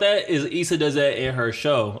funny about that is Issa does that in her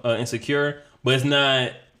show, Insecure, but it's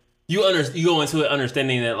not. You go into it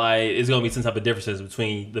understanding that like it's gonna be some type of differences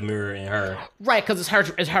between the mirror and her, right? Because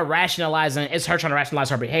it's her rationalizing, it's her trying to rationalize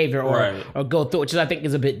her behavior or go through, which I think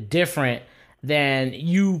is a bit different than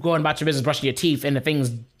you going about your business brushing your teeth and the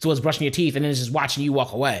things was brushing your teeth and then it's just watching you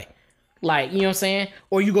walk away, like you know what I'm saying?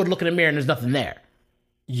 Or you go to look in the mirror and there's nothing there.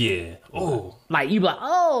 Yeah. Oh. Like you be like,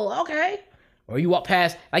 oh, okay. Or you walk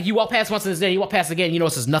past once and it's there. You walk past again, you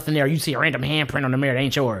notice there's nothing there. You see a random handprint on the mirror that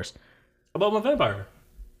ain't yours. About my vampire.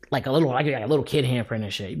 Like a little kid handprint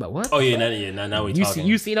and shit. You like, what? Oh yeah, now we talking.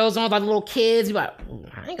 You see those ones like little kids. You like,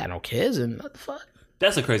 I ain't got no kids, and what the fuck?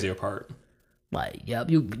 That's the crazier part. Like, yep,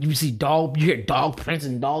 you see you hear dog prints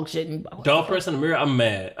and dog shit. And, dog prints in the mirror. I'm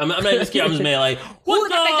mad. I'm not even scared. I'm just mad. Like, who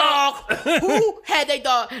got that dog? Who had that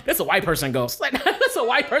dog? That's a white person ghost. Like, that's a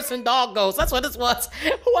white person dog ghost. That's what this was.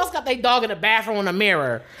 Who else got their dog in the bathroom in the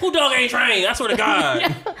mirror? Who dog ain't trained? I swear to God.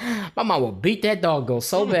 Yeah. My mom will beat that dog ghost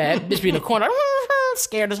so bad. Bitch be in the corner.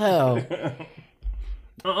 Scared as hell.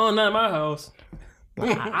 Not in my house.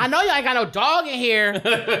 I know y'all ain't got no dog in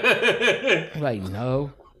here. Like,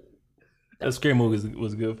 no. That scary movie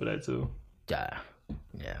was good for that too. Yeah,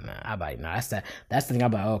 man. I like, nah, that's the thing.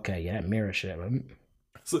 I'm like, okay, yeah, that mirror shit.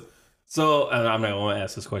 So I'm not gonna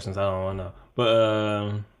ask those questions. I don't want to know.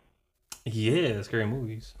 But yeah, scary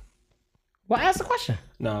movies. Well, ask the question.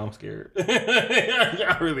 No, I'm scared.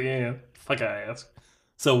 I really am. Fuck, I ask.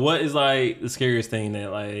 So what is like the scariest thing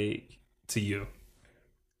that like to you?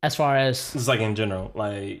 As far as it's like in general,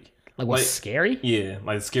 like what's scary? Yeah,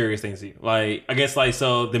 like the scariest things to you. Like I guess like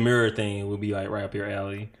so the mirror thing would be like right up your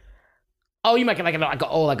alley. Oh, you might get like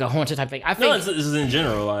a haunted type thing. I think this is in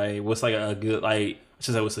general. Like what's like a good like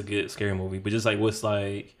just like what's a good scary movie, but just like what's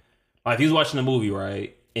like if you was watching a movie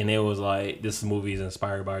right and it was like this movie is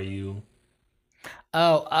inspired by you.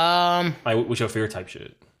 Oh, like what's your favorite type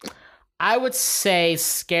shit? I would say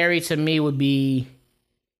scary to me would be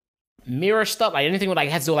mirror stuff, like anything with like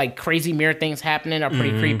has to do like crazy mirror things happening are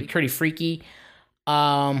pretty creepy, pretty freaky.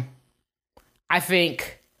 I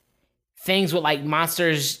think things with like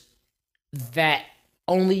monsters that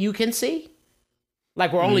only you can see,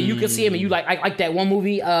 like where only you can see them, and you like that one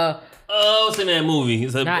movie. Oh, what's in that movie?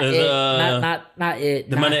 Not it.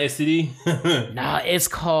 The Demonic STD? Nah, it's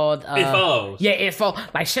called... It Follows. Yeah, It Follows.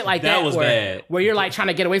 Like shit like that. That was bad. Where you're like trying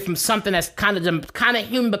to get away from something that's kind of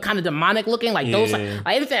human but kind of demonic looking. Like those, like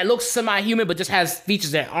anything that looks semi-human but just has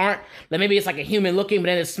features that aren't. Like maybe it's like a human looking, but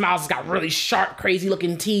then it smiles. It's got really sharp, crazy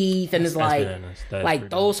looking teeth, and it's like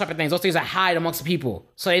those type of things. Those things that hide amongst the people.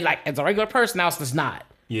 So they like it's a regular person now, it's not.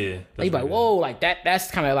 Yeah, like whoa, like that's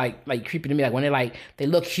kind of like creepy to me. Like when they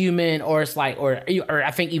look human, or it's like, or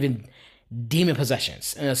I think even demon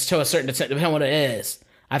possessions, and it's to a certain extent, depending on what it is.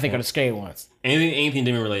 I think are the scary ones. Anything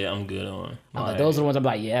demon related, I'm good on. Those are the ones I'm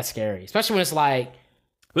like, yeah, that's scary. Especially when it's like,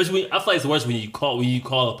 I feel like it's the worst when you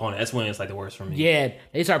call upon it. That's when it's like the worst for me. Yeah,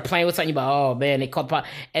 they start playing with something, you like, oh man, they call upon,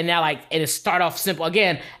 and now like it start off simple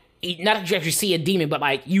again. Not that you actually see a demon, but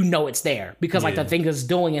like you know it's there because like the thing is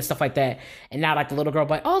doing and stuff like that. And now like the little girl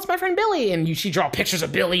like, oh, it's my friend Billy, and she draw pictures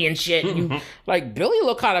of Billy and shit. And you like Billy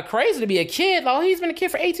look kind of crazy to be a kid. Oh, he's been a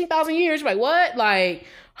kid for 18,000 years. You're like what? Like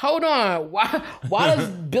hold on, why does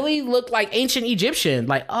Billy look like ancient Egyptian?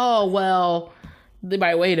 Like oh well. They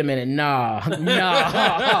might wait a minute. Nah.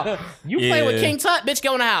 You play with King Tut, bitch,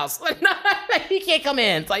 go in the house. Like, nah, he can't come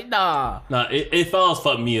in. It's like, nah. Nah, It Follows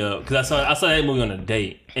fucked me up because I saw that movie on a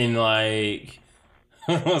date and like.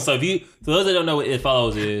 So those that don't know what It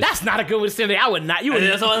Follows is, that's not a good way to say it. I would not. You would.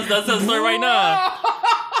 That's the story right now.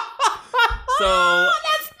 So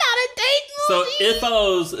that's not a date movie. So It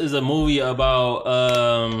Follows is a movie about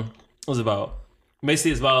what's it about?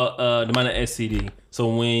 Basically, it's about demonic STD. So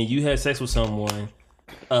when you have sex with someone,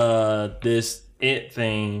 this it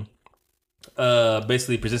thing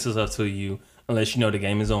basically presents itself to you unless you know the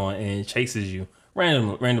game is on and chases you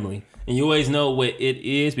randomly. And you always know what it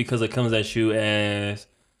is because it comes at you as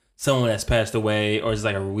someone that's passed away or just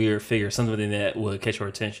like a weird figure, something that would catch your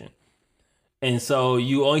attention. And so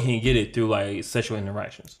you only can get it through like sexual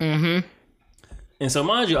interactions. Mm-hmm. And so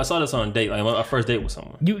mind you, I saw this on a date, like my first date with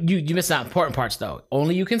someone. You missed out important parts though.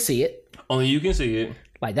 Only you can see it. Only you can see it.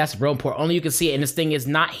 Like that's real important. Only you can see it, and this thing is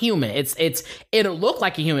not human. It'll look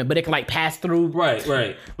like a human, but it can like pass through. Right.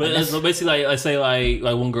 But it's basically like let's say like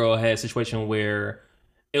one girl had a situation where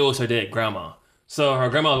it was her dead grandma. So her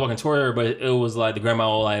grandma was walking toward her, but it was like the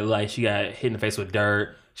grandma like she got hit in the face with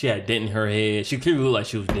dirt. She had a dent in her head. She clearly looked like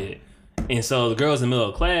she was dead. And so the girl's in the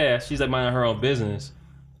middle of class. She's like minding her own business,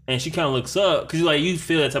 and she kind of looks up because like you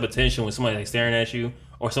feel that type of tension when somebody like staring at you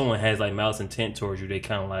or someone has like malice intent towards you. They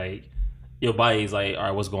kind of like. Your body's like, all right,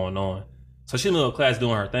 what's going on? So she's in the middle of class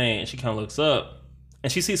doing her thing, and she kind of looks up,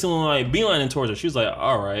 and she sees someone like beelining towards her. She was like,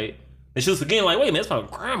 all right. And she was again like, wait a minute,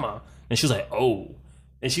 that's my grandma. And she was like, oh.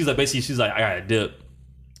 And she's like, basically, she's like, I gotta dip.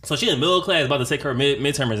 So she's in the middle of class about to take her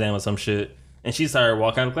midterm exam or some shit, and she started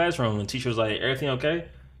walking out of the classroom, and the teacher was like, everything okay?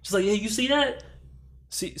 She's like, yeah, you see that?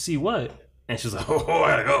 See what? And she's like, oh,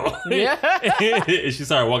 I gotta go. Yeah. And she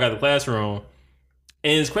started walking out of the classroom.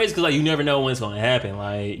 And it's crazy because like you never know when it's gonna happen.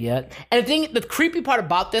 Like yeah, and the creepy part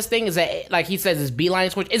about this thing is that like he says, it's beeline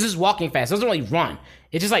switch. It's just walking fast. It doesn't really run.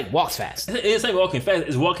 It just like walks fast. It's like walking fast.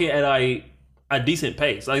 It's walking at like a decent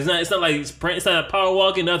pace. Like it's not like sprint. It's not power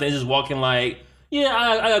walking. Nothing. It's just walking like yeah.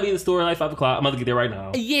 I gotta be in the store at like 5 o'clock. I'm about to get there right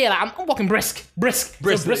now. Yeah, I'm walking brisk. It's a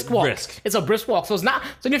brisk walk. It's a brisk walk. So it's not.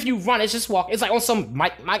 So if you run, it's just walk. It's like on some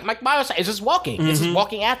Mike Myers side. It's just walking. Mm-hmm. It's just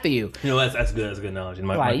walking after you. You know that's good. That's good knowledge.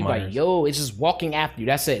 Like yo, it's just walking after you.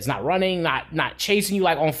 That's it. It's not running. Not chasing you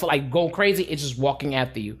like on foot, like going crazy. It's just walking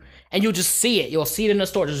after you, and you'll just see it. You'll see it in the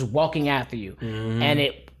store, just walking after you, and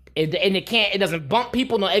it doesn't bump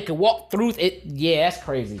people. No, it can walk through it. Yeah, that's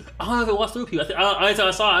crazy. I don't know if it walks through people. I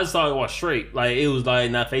just saw it walk straight. Like it was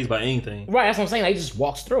like not phased by anything. Right, that's what I'm saying. Like, it just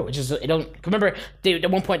walks through. It don't. Remember,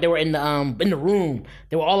 at one point they were in the room.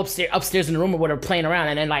 They were all upstairs in the room or whatever, playing around,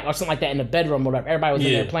 and then like or something like that in the bedroom or whatever. Everybody was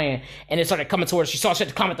in there playing, and it started coming towards. She saw shit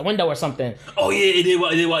to come at the window or something. Oh yeah, it did.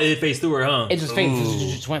 It phased through her, huh? It just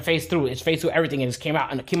went phased through. It phased through everything and just came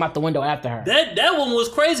out the window after her. That one was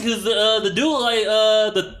crazy because the dude like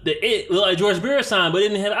it looked like George Mirasan, but it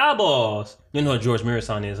didn't have eyeballs. You know what George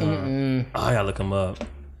Mirasan is, huh? Oh, I gotta look him up.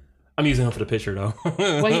 I'm using him for the picture though.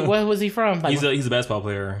 Where was he from? Like, he's a basketball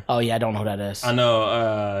player. Oh yeah, I don't know who that is. I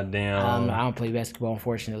know. Damn. I don't play basketball,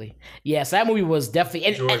 unfortunately. Yeah, so that movie was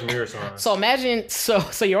definitely George Mirasan. So imagine, so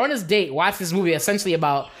you're on this date, watch this movie essentially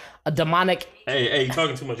about a demonic. Hey, you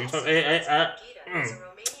talking too much? Yo,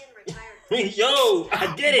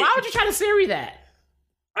 I get it. Why would you try to Siri that?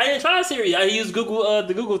 I didn't try to Siri. I used Google,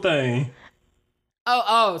 the Google thing.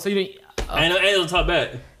 Oh, so you didn't. And it'll talk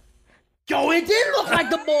back. Yo, it did look like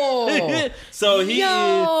the boy. So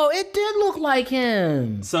it did look like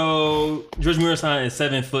him. So George Mirasan is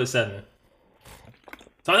 7'7".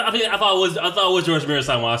 So I thought it was George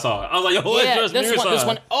Mirasan when I saw it. I was like, yo, it's George Mirasan. This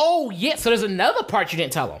one. Oh yeah. So there's another part you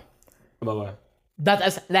didn't tell him. About what?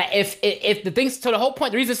 That if the things, so the whole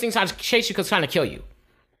point, the reason this thing's trying to chase you because it's trying to kill you.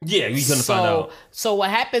 Yeah, you're gonna find out. So what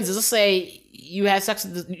happens is, let's say you have sex,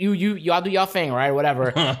 y'all do your thing, right,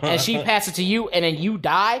 whatever, and she passes it to you, and then you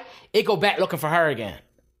die. It go back looking for her again.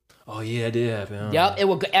 Oh yeah, it did happen. Yep, it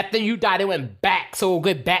will. After you died, it went back, so it will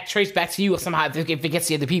get back, traced back to you somehow. If it gets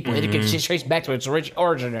to the other people, it can just trace back to its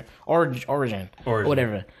origin, or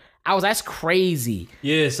whatever. That's crazy.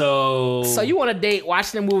 Yeah, so you want to date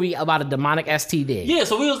watching a movie about a demonic STD? Yeah,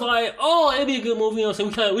 so we was like, oh, it'd be a good movie. You know, so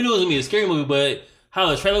we knew it was gonna be a scary movie, but how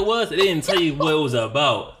the trailer was, it didn't tell you what it was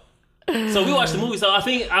about. So we watched the movie. So I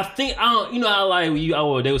think I don't. You know how like when you out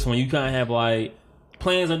with a date with someone, you kind of have like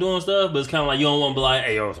plans on doing stuff, but it's kind of like you don't want to be like,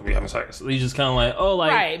 hey, yo, we having sex. So you just kind of like, oh,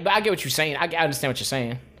 like right. But I get what you're saying. I understand what you're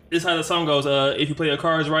saying. This is how the song goes. If you play your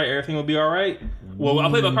cards right, everything will be all right. Well, I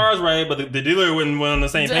played my cards right, but the dealer went on the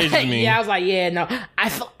same page as me. Yeah, I was like, yeah, no.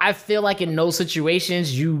 I feel like in those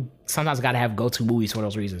situations, you sometimes got to have go-to movies for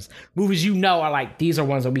those reasons. Movies you know are like, these are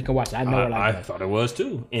ones that we can watch. I know I thought it was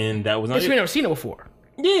too, and that was not. You've never seen it before.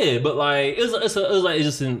 Yeah, but like it's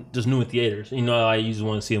just new in theaters. You know, you just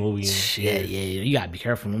want to see a movie. Yeah, you gotta be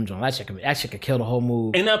careful. Them John. That shit could kill the whole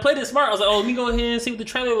movie. And I played it smart. I was like, oh, let me go ahead and see what the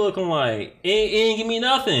trailer looking like. It ain't give me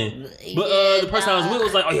nothing. But the person I was with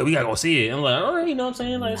was like, oh yeah, we gotta go see it. I'm like, all right, you know what I'm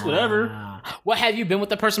saying? Like, it's whatever. What, have you been with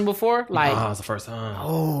the person before? Like, it's the first time.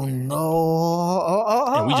 Oh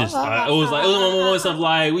no. And we just, it was one moment of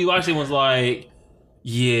like, we watched it, was like,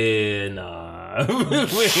 yeah, nah.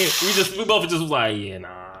 we both just was like, yeah,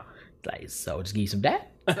 nah. Like, so just give you some dash.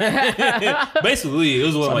 Basically, it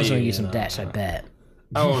was one So of I'm my just gonna give you years, some dash. I bet.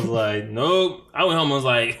 I was like, nope. I went home and was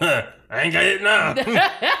like, huh, I ain't got it now.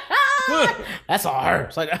 That's all her.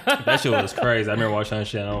 It's like That shit was crazy. I remember watching that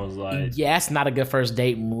shit and I was like, yeah, it's not a good first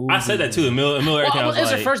date movie. I said that too. Emil everything. I was it was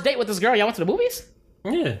like, your first date with this girl. Y'all went to the movies?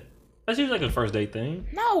 yeah. That's usually like a first date thing.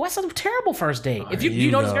 No, that's a terrible first date. If you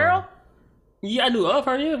know this girl? Yeah, I knew of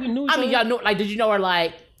her. Yeah, we knew each I mean, other. y'all know, like, did you know her,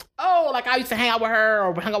 like, oh, like, I used to hang out with her,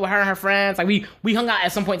 or hung out with her and her friends? Like, we hung out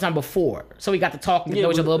at some point in time before, so we got to talk and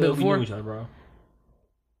know each other a little bit before. We knew each other, bro.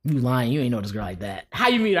 You lying. You ain't know this girl like that. How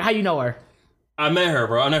you meet her? How you know her? I met her,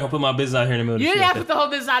 bro. I'm not gonna put my business out here in the middle of You the didn't have to shit. put the whole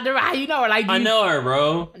business out there. How you know her? Like, I know her,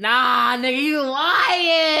 bro. Nah, nigga, you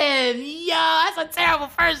lying. Yo, that's a terrible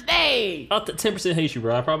first date. I'll 10% hate you,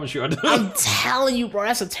 bro. I promise you. I do. I'm telling you, bro,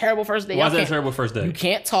 that's a terrible first date. Why is Y'all that a can't- terrible first You date?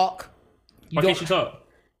 can't talk. Why can't you talk?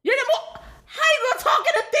 You're the how you gonna talk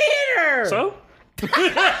in the theater? So?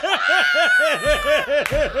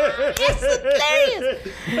 That's hilarious.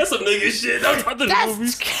 That's some nigga shit. Don't talk to the That's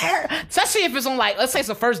movies. especially if it's on, like, let's say it's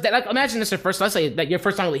the first day. Like, imagine this your first. Let's say that your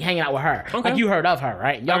first time really hanging out with her. Okay. Like, you heard of her,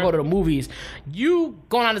 right? Y'all go to the movies. You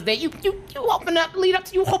going on this date. You hoping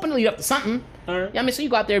to lead up to something. All right. Yeah, I mean, so you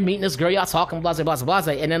go out there meeting this girl, y'all talking, blah, blah, blah, blah,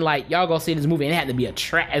 blah, and then, like, y'all go see this movie, and it had to be a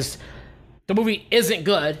trash. The movie isn't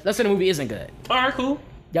good. Let's say the movie isn't good. All right, cool.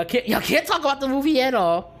 Y'all can't talk about the movie at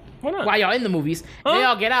all. Why not? While y'all in the movies, Huh? then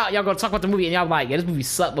y'all get out, y'all go talk about the movie, and y'all like, yeah, this movie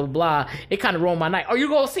sucked, blah, blah, blah. It kind of ruined my night. Or you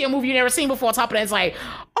go see a movie you never seen before, on top of that, it's like,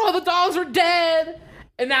 oh, the dogs are dead.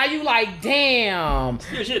 And now you like, damn.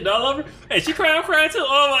 Your shit, dog lover. Hey, she crying too.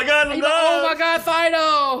 Oh my god, the You like, oh my God,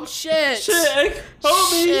 Fido. Shit. Shit,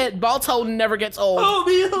 hold me. Shit. Balto never gets old. Hold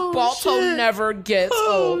me. Oh, Balto shit. never gets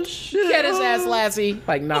Oh, old. shit. Get his ass, Lassie.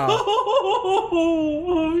 Like, nah.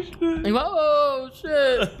 Oh, shit. Like, oh,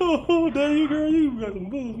 shit. Oh, daddy girl, you got some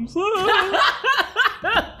boobs.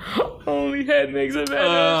 Only head makes it better.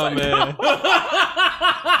 Oh,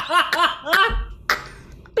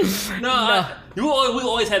 It's like, man. No. We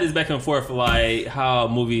always had this back and forth, like how a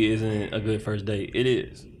movie isn't a good first date. It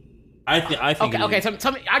is. I think. Okay, it is.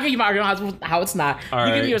 tell me. I'll give you my argument on how it's not. All you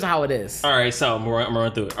give right. me yours on how it is. All right, so I'm gonna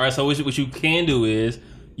run through it. All right, so what you can do is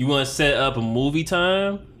you want to set up a movie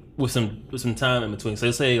time with some time in between. So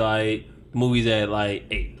let's say like the movie's at like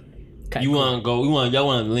 8. Okay, You cool. want to go? Y'all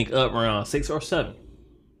want to link up around 6 or 7.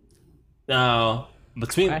 Now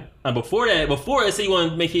between Okay. before that, let's say you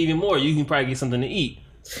want to make it even more, you can probably get something to eat.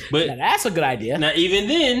 But Now, that's a good idea. now even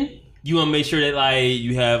then, you want to make sure that like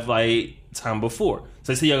you have like time before.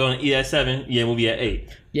 So say y'all going to eat at 7, yeah, movie at 8.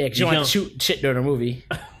 Yeah, because you want to shoot shit during a movie.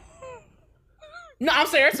 No, I'm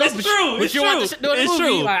serious. It's true. But It's you true. want the shit during the It's movie.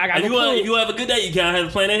 true. Like, I got if you have a good day, you kind of have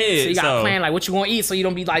a plan ahead. So you got to plan like what you want to eat, so you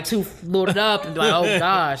don't be like too loaded up and be like, oh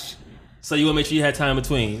gosh. So you want to make sure you have time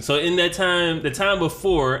between. So in that time, the time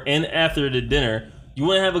before and after the dinner, you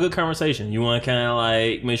want to have a good conversation. You want to kind of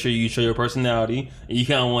like make sure you show your personality, and you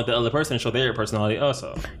kind of want the other person to show their personality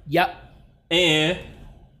also. Yep. And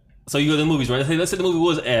so you go to the movies, right? Let's say the movie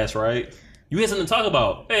was ass, right? You had something to talk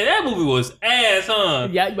about. Hey, that movie was ass, huh?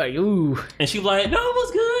 Yeah, you like, ooh. And she was like, no, it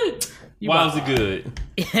was good. Why was it good?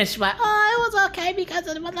 And she's like, oh, it was okay because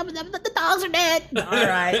the dogs are dead. All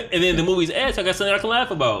right. And then the movie's ass, I got something I can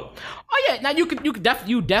laugh about. Oh yeah, now you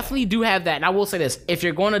definitely do have that. And I will say this: if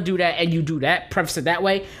you're going to do that and you do that, preface it that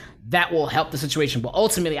way, that will help the situation. But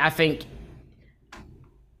ultimately, I think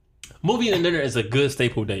Movie and dinner is a good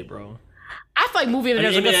staple date, bro. I feel like movie and I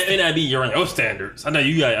mean, there's a it may not be your standards. I know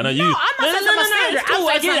you got. I know you. No, I'm not saying that's my standard. It's cool. I'm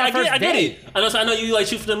I saying get it. it's not I my get first it. I know you like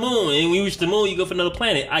shoot for the moon, and when you reach the moon, you go for another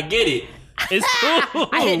planet. I get it. It's cool.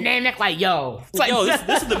 I hit Namek like, yo. It's like, Yo,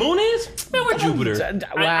 this is the moon is? Man, we're Jupiter.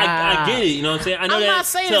 Wow. I get it, you know what I'm saying? I know I'm that not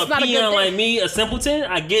saying to it's not a good peon thing. like me, a simpleton,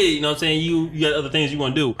 I get it, you know what I'm saying? You got other things you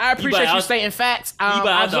want to do. I appreciate you buy stating facts. You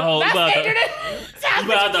buy out the whole, you buy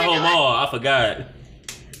out the whole mall. mall. I forgot.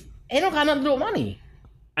 It don't got nothing to do with money.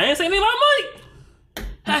 I ain't say anything about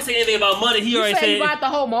money. I ain't say anything about money. He You already say said. you buy out the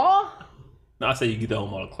whole mall? No, I said you get the whole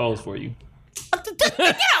mall of clothes for you.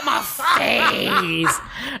 Get out my face.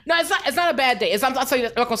 No, it's not a bad date. I'll tell you,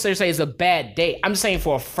 I'm not gonna say it's a bad date. I'm just saying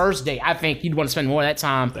for a first date, I think you'd want to spend more of that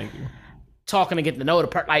time Thank you. talking to get to know the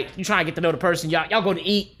person. Like, you trying to get to know the person. Y'all go to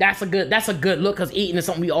eat. That's a good look, because eating is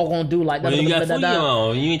something we all gonna do. Like, Well, you got food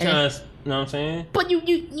on. You ain't And- trying to, you know what I'm saying? But you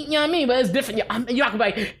know what I mean? But it's different. You're not gonna be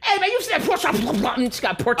like, hey man, you see that pork chop? And she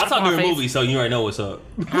got pork I chop talk on her during face. movies, so you already know what's up.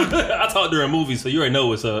 I talk during movies, so you already know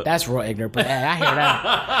what's up. That's real ignorant, but hey, I hear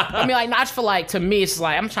that. I mean, like, not for like, to me, it's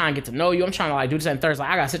like, I'm trying to get to know you. I'm trying to like do this and Thursday.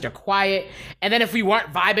 Like, I gotta sit there quiet. And then if we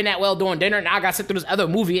weren't vibing that well during dinner, now I gotta sit through this other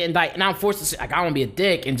movie and like, now I'm forced to sit, like, I don't wanna be a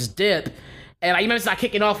dick and just dip. And like, you remember, it's not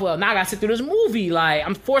kicking off well. Now I gotta sit through this movie. Like,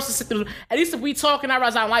 I'm forced to sit through. At least if we talk and I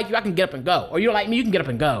realize I don't like you, I can get up and go. Or you don't like me, you can get up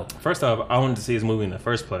and go. First off, I wanted to see this movie in the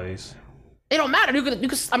first place. It don't matter. You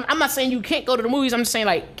could, I'm not saying you can't go to the movies. I'm just saying,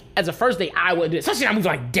 like, as a first date, I would do it. Especially on a movie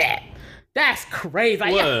like that. That's crazy.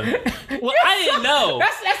 Like, Well, I didn't know.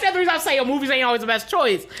 That's the other reason I'm saying movies ain't always the best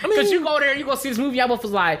choice. Because you go there and you go see this movie, I both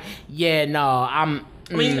was like, yeah, no, I'm.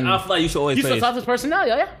 I mean, I feel like you should always. You still talk to this person now,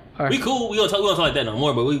 yeah? We cool. We don't talk like that no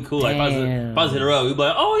more. But we cool. Like, if I was hit her up, we be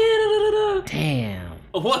like, oh yeah, Damn.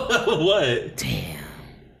 What? Damn.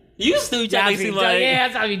 You still trying to like? Yeah,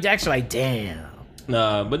 that's how you actually like, damn.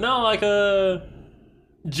 Nah, but no, like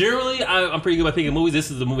generally, I'm pretty good at picking movies.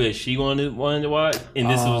 This is the movie that she wanted to watch, and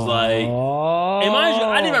this was like, and mind you,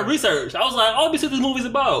 I did my research. I was like, oh, let me see what this movie's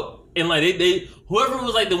about, and like they whoever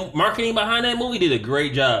was like the marketing behind that movie did a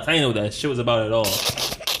great job. I didn't know what that shit was about at all.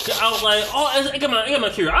 I was like, oh, it got my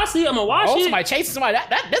curiosity. I'm gonna watch it. Somebody chasing somebody.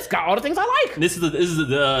 This got all the things I like. This is the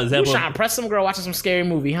example. You trying to impress some girl watching some scary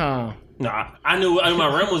movie, huh? Nah, I knew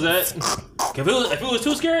my realm was at. If it was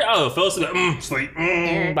too scary, I would have fell asleep. Sleep.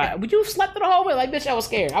 But would you slept through the whole way? Like, bitch, I was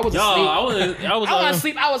scared. I was asleep. I was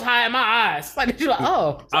asleep. I was high in my eyes. Like, you like,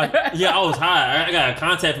 oh. I was high. I got a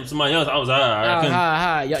contact from somebody else. I was high.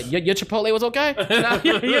 High. Your Chipotle was okay?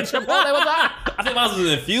 Your Chipotle was high? I think mine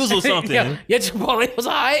was infused with something. Your Chipotle was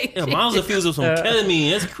high? Yeah, mine was infused with some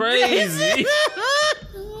ketamine. That's crazy.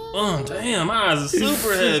 Oh, damn, my eyes are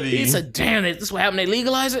super heavy. He said, damn it, this is what happened, they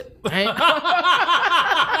legalize it? That's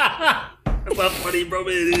how funny, bro,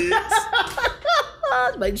 it is.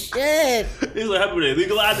 Like, shit. This is what happened when they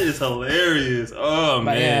legalize it. It's hilarious. Oh,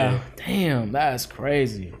 man. Yeah. Damn, that's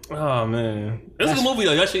crazy. Oh, man. It's a good movie,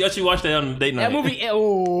 though. You should watch that on date night. That movie,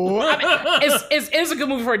 it's a good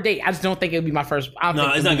movie for a date. I just don't think it would be my first.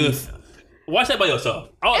 No, it's not good. Watch that by yourself.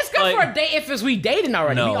 It's good for a date if we dating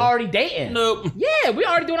already. No. We already dating. Nope. Yeah, we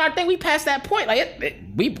already doing our thing. We passed that point. Like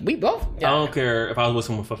we both. Yeah. I don't care if I was with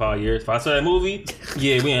someone for 5 years. If I saw that movie,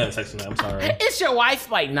 yeah, we ain't having sex tonight. I'm sorry. It's your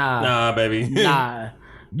wife. Like, nah. Nah, baby. Nah.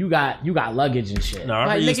 You got luggage and shit. Nah,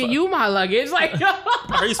 like, nigga, you my luggage. Like,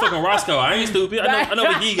 I heard he's fucking Roscoe. I ain't stupid. I know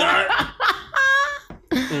what he got.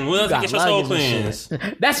 When else you get your soul cleansed?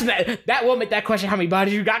 That will make that question how many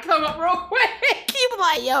bodies you got come up real quick. Keep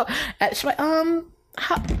like, yo. She's like,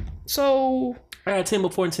 so I had 10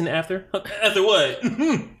 before and 10 after. After what?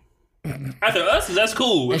 After us? That's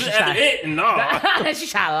cool. After it, nah. She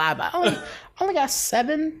tried to lie about. I only got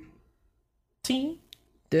 17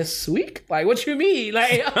 this week. Like, what you mean?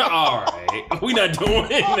 Like, all right, we not doing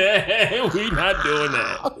that. We not doing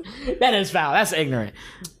that. That is foul. That's ignorant.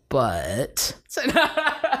 But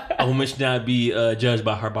a woman should not be judged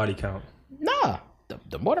by her body count. Nah,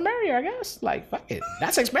 the more the merrier, I guess. Like, fuck it.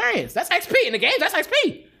 That's experience. That's XP in the game. That's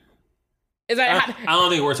XP. Is that? I don't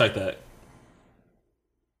think it works like that.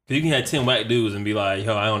 Cause you can have 10 whack dudes and be like,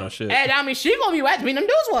 yo, I don't know shit. And I mean, she gonna be whack. I mean, them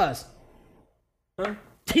dudes was. Huh?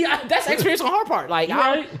 Yeah, that's experience on her part. Like,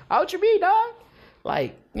 how would you be, dog?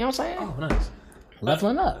 Like, you know what I'm saying? Oh, nice.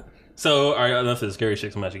 Leveling up. So, all right, enough of the scary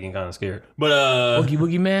shit. I'm actually getting kind of scared. But, Oogie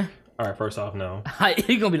Boogie Man? All right, first off, no.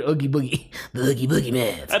 He's going to be the Oogie Boogie. The Oogie Boogie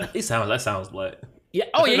Man. That sounds black. Yeah.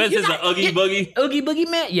 Oh, yeah. That's just an Oogie Boogie? Oogie Boogie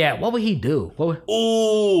Man? Yeah. What would he do?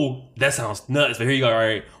 Ooh, that sounds nuts. But here you go, all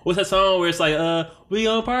right. What's that song where it's like, we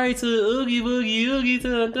gonna party to Oogie Boogie, Oogie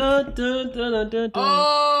to dun dun dun dun dun.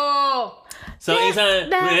 Oh! So anytime when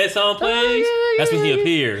that song plays, that's when he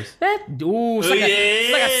appears. It's like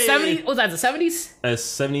a 70s. What was that, the 70s? That's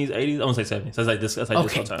 70s, 80s. I won't say 70s. That's like disco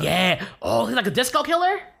time. Yeah. Oh, he's like a disco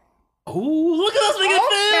killer? Ooh, look at us making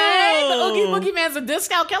film. The Oogie Boogie Man's a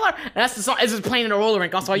disco killer. And that's the song. It's just playing in the roller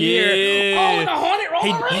rink. That's all you hear. Oh, the haunted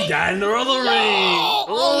roller rink. He died in the roller rink.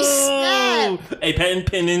 Oh, snap. A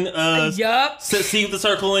patent pending. Yup. C with the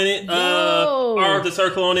circle in it. R with the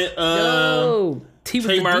circle on it.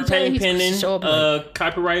 Trademark patent pending.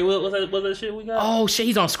 Copyright. What's that shit we got? Oh shit,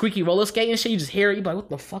 he's on squeaky roller skate and shit. You just hear it. You be like, what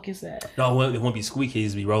the fuck is that? No, it won't be squeaky. He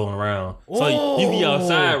just be rolling around. So you be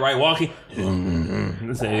outside, right, walking.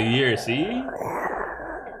 It's a year, see?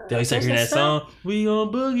 Then you start hearing that song. We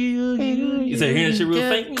on boogie, oogie, oogie. You start hearing that shit real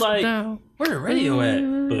faint. Like, where the radio at?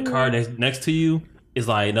 But the car next to you is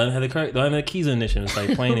like, don't have the keys in ignition. It's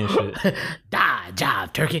like playing and shit. Die,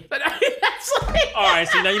 job, turkey. All right,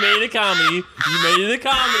 see, now you made it a comedy.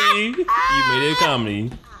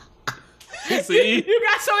 See? You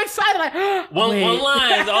got so excited, like, one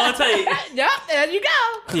line is all it takes. Yep, there you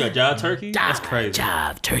go. Yeah, job turkey? That's crazy.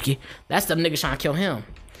 Job turkey. That's them niggas trying to kill him.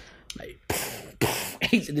 Like,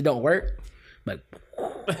 it don't work. Like, I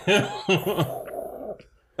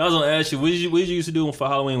was gonna ask you, what did you used to do for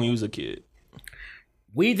Halloween when you was a kid?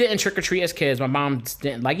 We didn't trick or treat as kids. My mom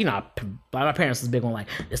didn't like, my parents was big on like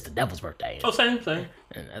it's the devil's birthday. Oh, same.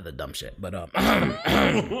 And other dumb shit. But When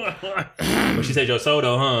she said your soul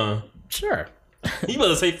though, huh? sure. You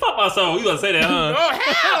better say fuck my soul. You better say that, huh? Oh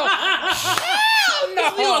hell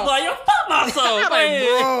no! You was like, yo, fuck my soul. I'm like,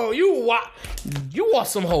 bro, you want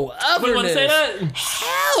some whole otherness? You want to say that?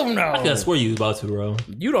 Hell no! I could have swore you was about to, bro.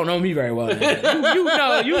 You don't know me very well. you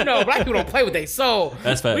know, black people don't play with their soul.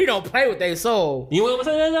 That's fact. We don't play with their soul. You want to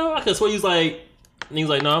say that though? I could have swore you was like, and he was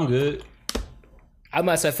like, no, I'm good. I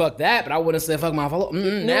might say fuck that, but I wouldn't say fuck my follow.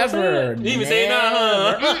 Never. You even say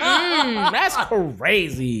nah, huh? That's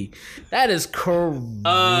crazy. That is crazy.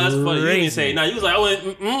 That's funny. You didn't say nah. You was like, I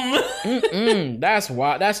went. That's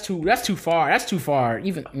why. That's too far. That's too far.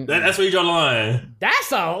 Even That's where you draw the line. that's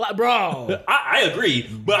a lot, bro. I agree,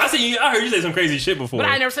 but I heard you say some crazy shit before. But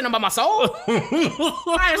I ain't never said nothing about my soul. I ain't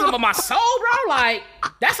never said about my soul, bro. Like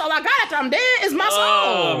that's all I got after I'm dead is my soul.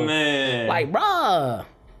 Oh man. Like, bro.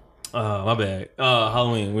 My bad.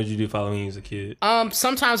 Halloween. What did you do for Halloween as a kid?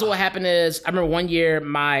 Sometimes what happened is I remember one year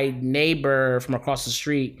my neighbor from across the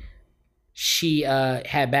street, she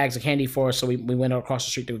had bags of candy for us, so we went across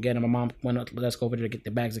the street to get them. My mom went up, let's go over there to get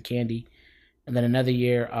the bags of candy. And then another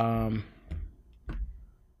year,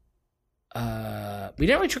 we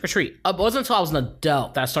didn't really trick or treat. It wasn't until I was an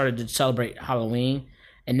adult that I started to celebrate Halloween,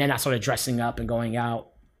 and then I started dressing up and going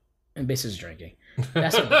out and basically drinking.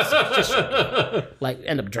 That's just like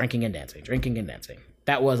end up drinking and dancing.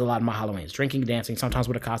 That was a lot of my Halloweens. Drinking and dancing, sometimes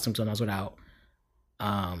with a costume, sometimes without.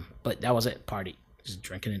 But that was it. Party, just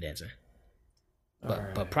drinking and dancing.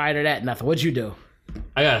 But prior to that, nothing. What'd you do?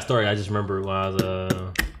 I got a story. I just remember when I was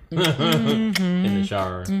in the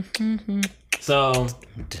shower. So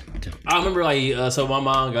I remember so my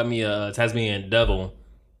mom got me a Tasmanian devil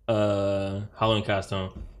Halloween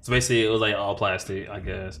costume. So basically, it was like all plastic, I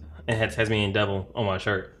guess. And had Tasmanian devil on my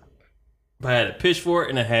shirt. But I had a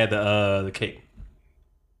pitchfork and I had the cape.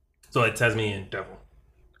 So I had Tasmanian devil.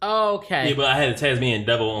 Okay. Yeah, but I had a Tasmanian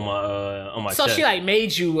devil on my So chest. she like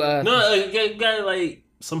made you No, got like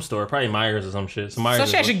some store, probably Myers or some shit. Some Myers. So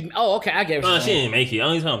she actually okay, I get it. She didn't make it.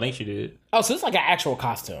 I don't think she did. Oh, so it's like an actual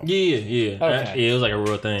costume. Yeah. Okay. Yeah, it was like a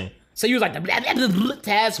real thing. So you was like the blah, blah, blah, blah,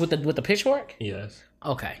 Taz with the pitchfork? Yes.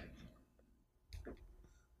 Okay.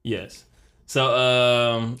 Yes. So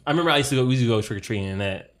I remember we used to go trick or treating and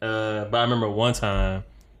that. But I remember one time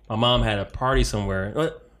my mom had a party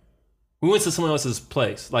somewhere. We went to someone else's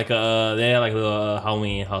place. Like they had like a little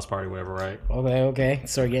Halloween house party, whatever, right? Okay.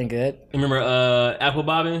 So we're getting good. You remember apple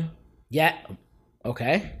bobbing? Yeah.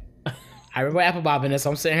 Okay. I remember apple bobbing this. So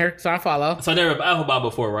I'm sitting here trying to follow. So I never apple bob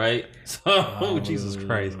before, right? So Jesus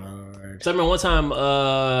Christ. So I remember one time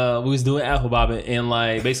we was doing apple bobbing and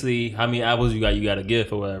like basically how many apples you got a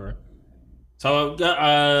gift or whatever. So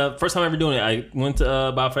first time ever doing it, I went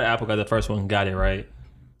to buy for the apple, got the first one, got it right.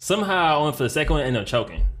 Somehow I went for the second one and ended up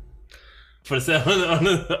choking. For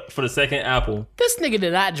the second apple. This nigga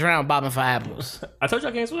did not drown bobbing for apples. I told you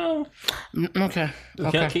I can't swim. Okay.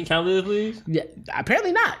 Can I live, please? Yeah,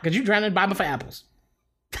 apparently not, because you drowned bobbing for apples.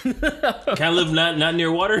 Can I live not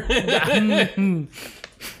near water?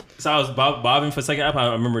 So I was bobbing for the second apple.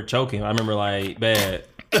 I remember choking. I remember like bad.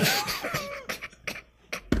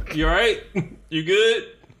 You alright? You good?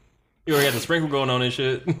 You already got the sprinkle going on and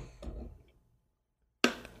shit.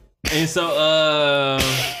 And so,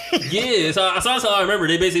 yeah, so I remember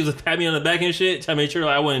they basically was patting me on the back and shit to make sure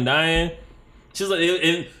like, I wasn't dying. She was like,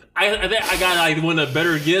 and I think I got like one of the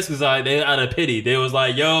better gifts because like they out of pity, they was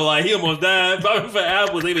like, yo, like he almost died. Probably for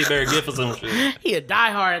apples, they be better gift or some shit. He a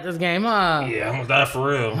diehard at this game, huh? Yeah, I almost died for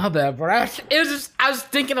real. My bad, bro. It was just I was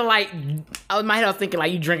thinking of like in my head I was thinking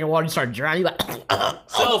like you drinking water, you start drowning. You like.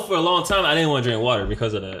 So for a long time, I didn't want to drink water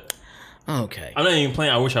because of that. Okay. I'm not even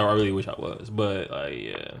playing. I really wish I was, but like,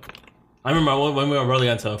 yeah. I remember when we really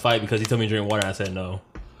got into a fight because he told me to drink water and I said no.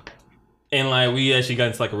 And like we actually got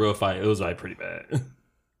into like a real fight. It was like pretty bad.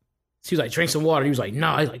 He was like, drink some water. He was like,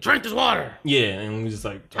 no. He's like, drink this water. Yeah, and we just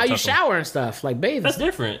like how you shower and stuff, like bathing. That's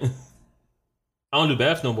different. I don't do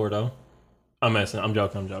baths no more though. I'm messing. I'm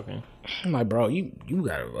joking. I'm like, bro, you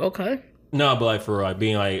got it. Okay. No, but like for like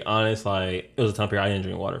being like honest, like it was a time period I didn't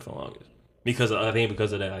drink water for the longest because I think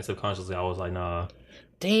because of that, like subconsciously I was like, nah.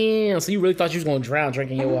 Damn, so you really thought you was gonna drown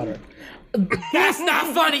drinking your water? That's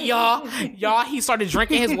not funny, y'all. He started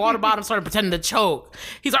drinking his water bottle, started pretending to choke.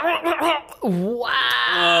 He's like, wow.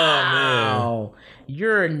 Oh man,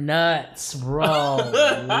 you're nuts, bro. Wow.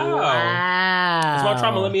 That's my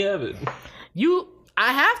trauma. Let me have it.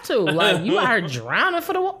 I have to. Like you out here drowning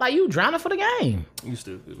for the game. You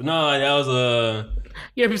stupid. But no, that was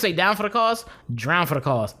You hear people say down for the cause, drown for the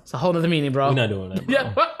cause. It's a whole nother meaning, bro. We're not doing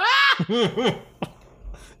that, bro. Yeah.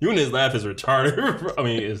 You and his laugh is retarded. I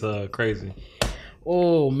mean, it's crazy.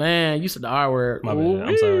 Oh man, you said the R word. My bad.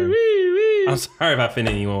 I'm sorry. I'm sorry if I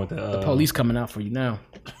offended anyone with the police coming out for you now.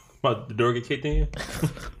 The door get kicked in.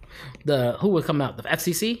 Who would come out? The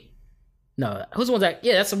FCC? No, who's the ones that?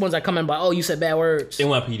 Yeah, that's the ones that come in by. Oh, you said bad words.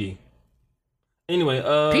 NYPD. Anyway,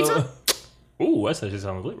 pizza. Ooh, that actually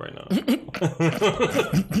sounds lit right now.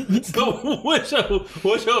 So, what's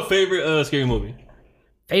your favorite scary movie?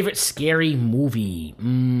 Favorite scary movie?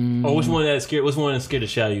 Or which one that scared? Which one that scared the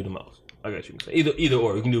shit out of you the most? I got you. Either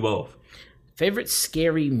or. You can do both. Favorite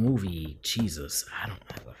scary movie? Jesus, I don't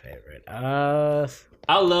have a favorite.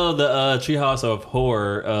 I love the Treehouse of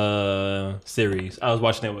Horror series. I was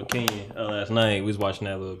watching that with Kenyon last night. We was watching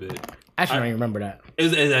that a little bit. Actually, I don't even remember that.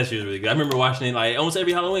 It's actually really good. I remember watching it like almost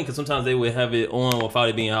every Halloween because sometimes they would have it on without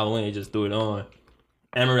it being Halloween. They just threw it on.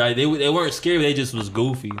 I remember like, they weren't scary. They just was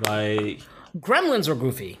goofy. Like Gremlins were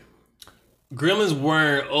goofy. Gremlins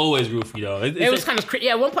weren't always goofy though. It was kind of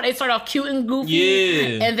yeah. At one point they started off cute and goofy,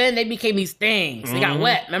 yeah, and then they became these things. They got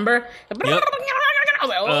wet. Remember? Yep. I was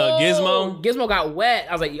like, oh, Gizmo got wet.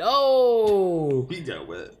 I was like, yo, he got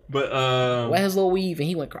wet, but wet his little weave, and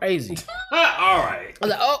he went crazy. All right. I was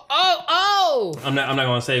like, oh. I'm not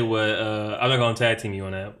gonna say what. I'm not gonna tag team you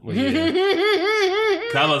on that. Well, yeah.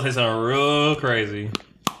 Cause I was gonna say something real crazy.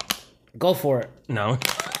 Go for it. No.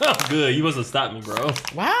 I'm good. You must have stopped me, bro.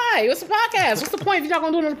 Why? What's the podcast? What's the point if you're not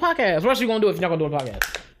gonna do it on the podcast? What else are you gonna do if you're not gonna do it on the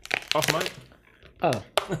podcast? Off mic. Oh.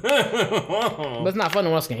 But it's not fun. No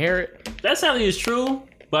one else can hear it. That sadly is true,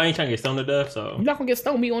 but I ain't trying to get stoned to death, so. You're not gonna get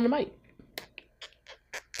stoned me on the mic.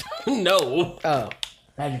 No. Oh.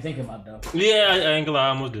 How'd you think about though? Yeah, I ain't gonna lie, I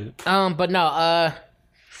almost did. But no,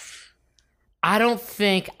 I don't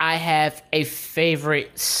think I have a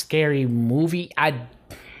favorite scary movie.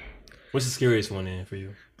 What's the scariest one in for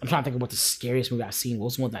you? I'm trying to think of what the scariest movie I've seen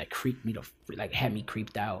was. One that creeped me had me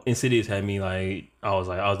creeped out. Insidious had me I was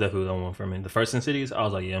definitely the one from it. The first Insidious, I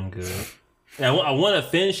was like, yeah, I'm good. And I want to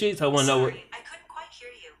finish it, so I want to know what. I couldn't quite hear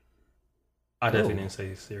you. I definitely didn't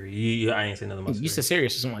say serious. Yeah, I ain't say nothing about serious. You said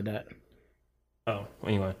serious or something like that. Oh,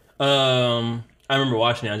 anyway. I remember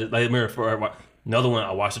watching it. I remember for another one.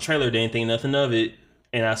 I watched the trailer, didn't think nothing of it,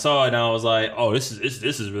 and I saw it, and I was like, "Oh, this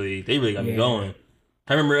is really they really got me going."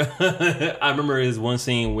 I remember his one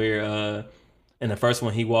scene where in the first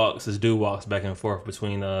one this dude walks back and forth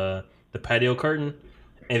between the patio curtain,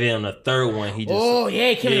 and then on the third one he just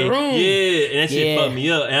he came in the room. Yeah, and that shit fucked me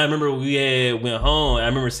up. And I remember we went home. I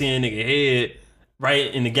remember seeing a nigga head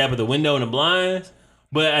right in the gap of the window in the blinds.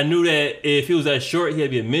 But I knew that if he was that short, he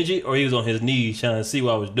had to be a midget, or he was on his knees trying to see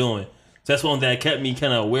what I was doing. So that's one that kept me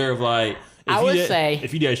kind of aware of like.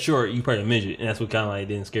 If you that short, you probably a midget, and that's what kind of like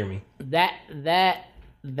didn't scare me.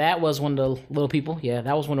 That was one of the little people. Yeah,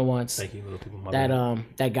 that was one of the ones. Thank you, little people.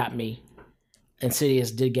 That got me.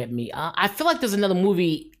 Insidious did get me. I feel like there's another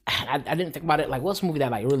movie. I didn't think about it. Like, what's the movie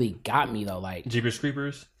that like really got me though? Like Jeepers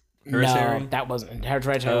Creepers. No, that wasn't.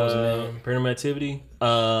 Hereditary wasn't. Paranormal Activity.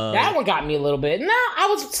 That one got me a little bit. No,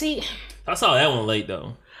 I saw that one late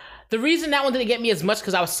though. The reason that one didn't get me as much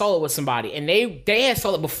because I was solo with somebody, and they had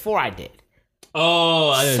solo before I did.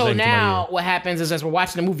 Oh, I didn't. So now what happens is as we're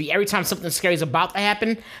watching the movie, every time something scary is about to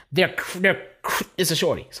happen, it's a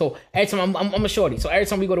shorty. So every time I'm a shorty. So every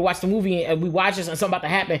time we go to watch the movie and we watch this and something about to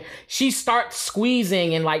happen, she starts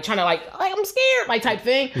squeezing and like trying to like I'm scared like type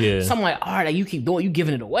thing. Yeah. So I'm like, all right, you keep doing, you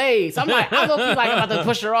giving it away. So I'm like, I'm about to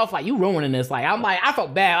push her off like you ruining this. Like I'm like I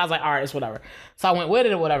felt bad. I was like, all right, it's whatever. So I went with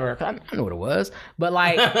it or whatever. Cause I knew what it was, but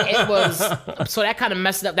like it was. So that kind of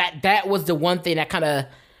messed up. That was the one thing that kind of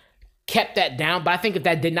kept that down, but I think if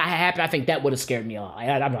that did not happen, I think that would have scared me a lot.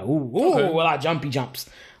 I'm like, a lot of jumpy jumps.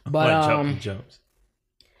 But jumpy jumps.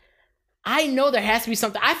 I know there has to be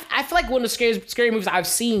something. I feel like one of the scary movies I've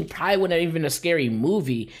seen probably wasn't even a scary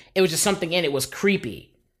movie. It was just something in it was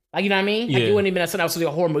creepy. Like, you know what I mean? Like, it wouldn't even have something else to be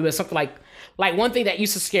a horror movie. It was something like one thing that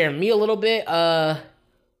used to scare me a little bit.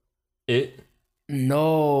 It?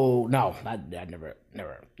 No, I never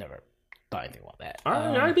thought anything about that.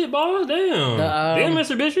 All right, be balls. Damn. Damn,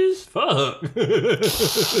 Mr. Bitches. Fuck.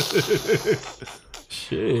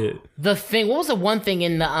 Shit. The thing. What was the one thing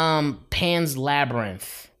in the Pan's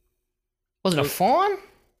Labyrinth? Was it a fawn?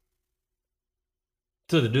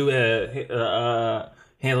 So the dude had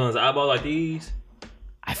hands on his eyeball like these.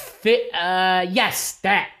 Yes,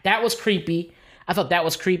 that was creepy. I thought that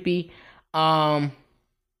was creepy. What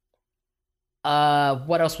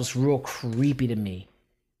else was real creepy to me?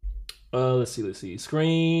 Let's see.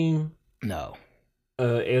 Scream. No.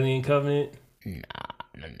 Alien Covenant. Nah,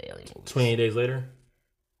 none of the alien movies. 28 Days Later.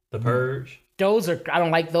 The Purge. Those are I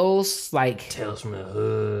don't like those. Like Tales from the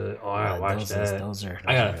Hood. Oh, I gotta watch that. Those are.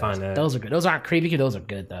 I gotta find that. Those are good. Those aren't creepy. Those are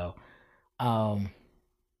good though. A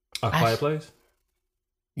Quiet Place.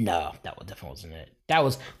 No, that definitely wasn't it. That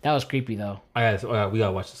was creepy though. We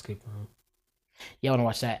gotta watch Escape Room. Yeah, I want to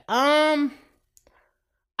watch that. I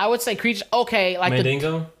would say creature. Okay, like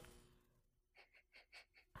Mandingo.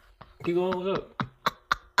 Keep going. What's up?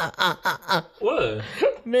 What?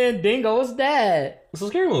 Mandingo? What's that? It's a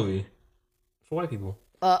scary movie for white people.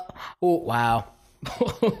 Oh wow.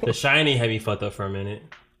 The Shining had me fucked up for a minute.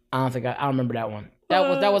 I don't remember that one.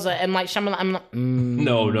 That was a M Night Shyamalan. I'm not.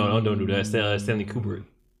 No, don't do that. Stanley Kubrick.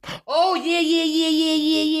 Oh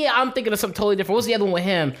yeah. I'm thinking of something totally different. What's the other one with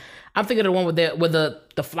him? I'm thinking of the one with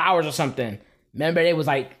the flowers or something. Remember, it was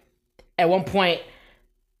like at one point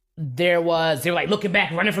they were like looking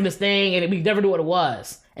back, running from this thing, and we never knew what it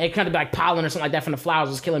was. And it kind of like pollen or something like that from the flowers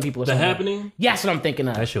was killing people. Or The something. Happening? Yeah, that's what I'm thinking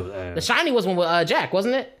of. That shit was ass. The Shining was one with Jack,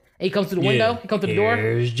 wasn't it? And he comes through the window. He comes through the door.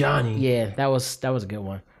 There's Johnny. Yeah, that was a good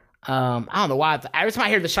one. I don't know why. Every time I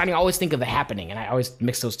hear The Shining, I always think of The Happening, and I always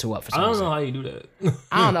mix those two up for some reason. I don't know how you do that.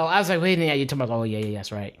 I don't know. I was like, wait a minute, you're talking about, oh, yeah,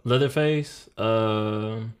 that's right. Leatherface.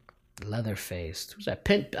 Leatherface. Who's that?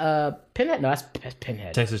 Pinhead? No, that's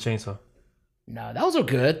Pinhead. Texas Chainsaw. No, those are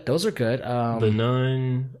good. The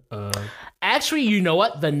Nun. Actually, you know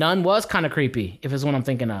what? The Nun was kind of creepy, if it's what I'm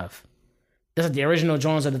thinking of. This is the original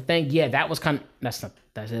Jones of the Thing. Yeah, that was kind of...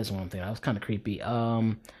 That is one thing. That was kind of creepy.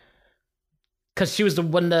 Because she was the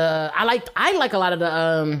one... I like a lot of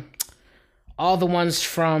the... all the ones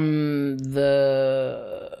from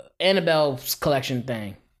the Annabelle's collection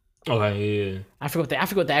thing. Okay, yeah. I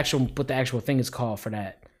forget what the actual thing is called for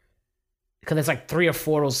that. Because there's like 3 or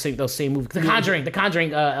 4 of those same movies. The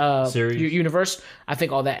Conjuring series universe. I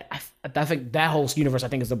think all that. I think that whole universe. I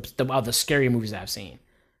think is the scary movies that I've seen.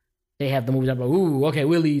 They have the movies that are like, ooh, okay,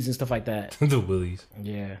 Willies and stuff like that. The Willies.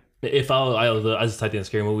 Yeah. It Follows. I just typed in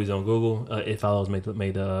scary movies on Google. It Follows made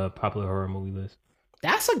the popular horror movie list.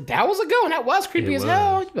 That was a good one. That was creepy as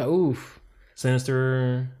hell. Like, oof.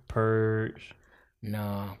 Sinister, Purge.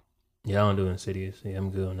 No. Yeah, I don't do Insidious. Yeah, I'm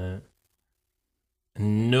good on that.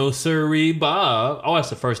 No sirree, Bob. I watched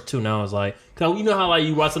the first 2. Now I was like, cause you know how like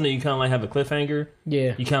you watch something, you kind of like have a cliffhanger.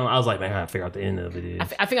 Yeah. I was like, man, I gotta figure out the end of it.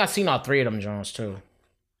 I think I've seen all 3 of them, Jones, too.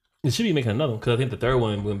 It should be making another one because I think the 3rd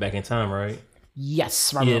one went back in time, right?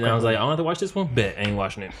 Yes. Yeah, and I was like, I don't have to watch this one. Bet I ain't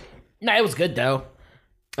watching it. No, it was good though.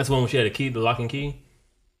 That's the one when she had a key, the lock and key.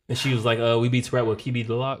 And she was like, we beat Rat with key beat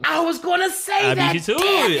the lock. I was gonna say that. Beat you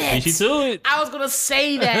to it. I was gonna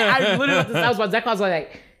say that. I literally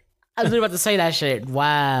was about to say that shit.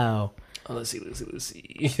 Wow. Oh, let's see.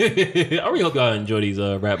 I really hope y'all enjoy these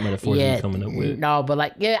rap metaphors we're coming up with. No, but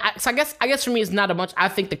like, yeah. So I guess for me, it's not a much. I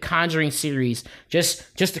think the Conjuring series,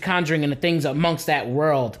 just the Conjuring and the things amongst that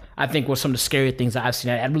world, I think were some of the scary things that I've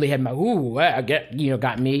seen. I really had my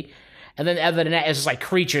got me. And then other than that, it's just like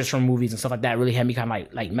creatures from movies and stuff like that really had me kind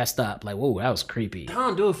of like messed up. Like, whoa, that was creepy.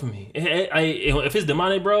 Don't do it for me. If it's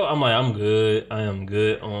demonic, bro, I'm like, I'm good. I am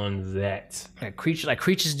good on that.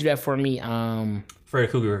 Creatures do that for me. Freddy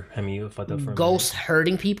Krueger had me fucked up for me. Ghosts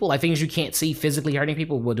hurting people, like things you can't see, physically hurting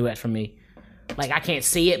people, will do that for me. Like I can't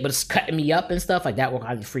see it, but it's cutting me up and stuff like that. Will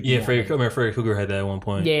kind of freak me out. I remember Freddy Krueger had that at one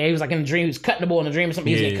point. Yeah, he was like in a dream. He was cutting the bull in a dream or something.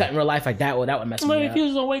 He was getting cut in real life like that. Well, that would mess me up. If you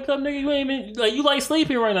just don't wake up, nigga, you ain't been like you like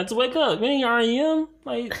sleeping right now. Just wake up. You ain't REM.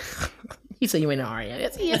 Like he said, you ain't an REM.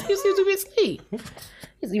 Yes, he used to be asleep.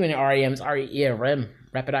 He's even in REM's REM,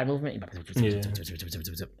 rapid eye movement. Yeah.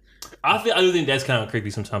 I do think that's kind of creepy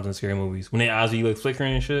sometimes in scary movies when their eyes are like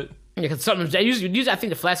flickering and shit. Yeah, because something. Usually, I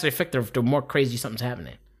think the faster they flick, the more crazy something's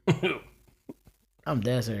happening. I'm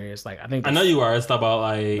dead serious. Like I know you are. It's about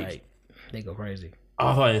like they go crazy.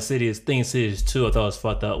 I thought Insidious 2. I thought it was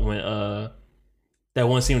fucked up when that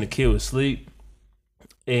one scene when the kid was asleep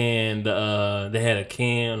and they had a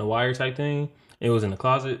can on a wire type thing. It was in the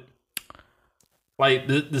closet. Like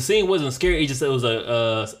the scene wasn't scary. It was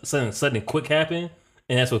a something quick happened,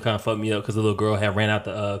 and that's what kind of fucked me up because the little girl had ran out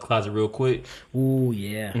the closet real quick. Ooh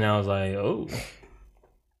yeah. And I was like, oh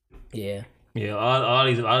yeah. Yeah, all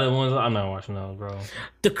these other ones, I'm not watching those, bro.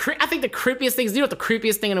 I think the creepiest things, you know what the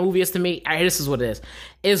creepiest thing in a movie is to me? This is what it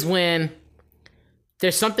is when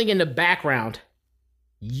there's something in the background,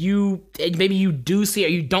 maybe you do see it, or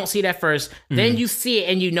you don't see it at first, then you see it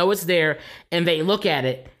and you know it's there, and they look at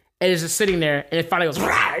it, and it's just sitting there, and it finally goes,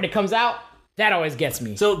 rah, and it comes out. That always gets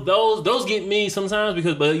me. So those get me sometimes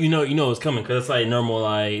but you know it's coming because it's like normal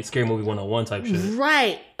like scary movie 101 type shit.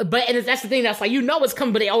 Right. But and that's the thing. That's like it's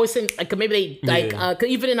coming, but they always think like maybe they like cause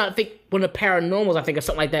even in I think one of the paranormals I think or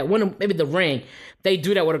something like that. One of, maybe The Ring, they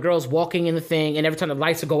do that where the girl's walking in the thing, and every time the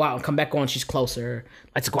lights will go out and come back on, she's closer.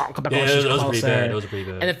 Lights will go out and come back on, she's closer. Pretty bad. Those are pretty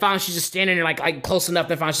bad. And then finally she's just standing there like close enough.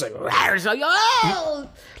 Then finally she's like oh,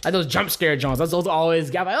 like those jump scare Jones. Those always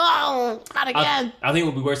got like not again. I think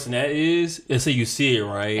what would be worse than that is let's say you see it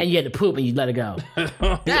right, and you had to poop and you let it go.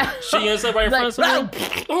 She yourself right in front of someone.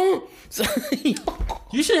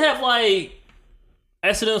 You should have like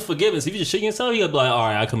accidental forgiveness. If you just shit yourself, you gotta be like, all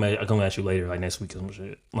right, I'll come at you later, like next week or some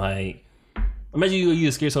shit. Like, imagine you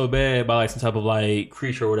get scared so bad by like some type of like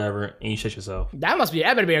creature or whatever, and you shit yourself. That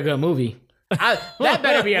better be a good movie. That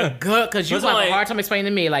better be a good, because you have a hard time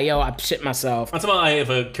explaining to me like, yo, I shit myself. I'm talking about like if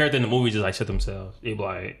a character in the movie just like shit themselves, you'd be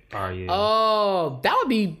like, all right, yeah. Oh, that would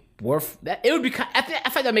be worth that. It would be. I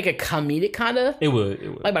think that'd make it comedic, kind of. It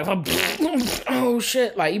would. Like, oh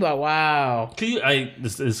shit! Like you be like, wow.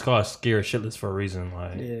 It's called Scared Shitless for a reason.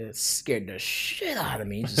 Like, yeah, it scared the shit out of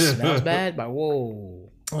me. It just smells bad. But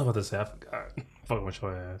whoa. I was about to say, I forgot. Fucking with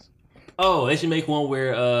your ass. Oh, they should make one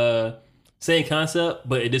where same concept,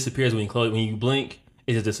 but it disappears when you blink.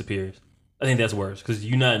 It just disappears. I think that's worse because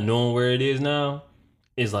you not knowing where it is now.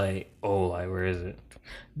 It's like, oh, like where is it?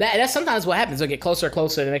 That's sometimes what happens. They'll get closer and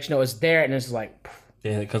closer, and the next you know it's there, and it's like...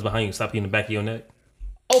 Yeah, it comes behind you, stop you in the back of your neck.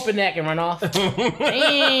 Open neck and run off. Dang.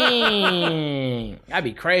 I'd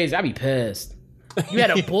be crazy. I'd be pissed. You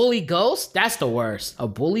had a bully ghost? That's the worst. A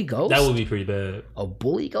bully ghost? That would be pretty bad. A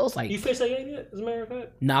bully ghost? Like, you finished that game yet, as a matter of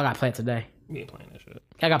fact? No, I got to play it today. You ain't playing that shit.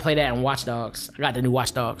 I got to play that in Watch Dogs. I got the new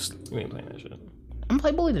Watch Dogs. You ain't playing that shit. I'm going to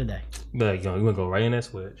play bully today. But you gonna go right in that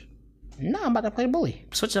Switch? No, I'm about to play bully.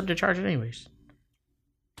 Switch up to charger anyways.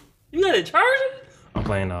 You got a charger? I'm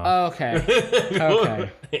playing now. Okay.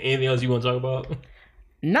 Okay. Anything else you want to talk about?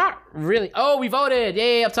 Not really. Oh, we voted.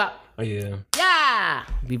 Yay, up top. Oh, yeah. Yeah.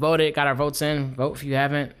 We voted. Got our votes in. Vote if you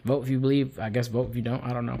haven't. Vote if you believe. I guess vote if you don't.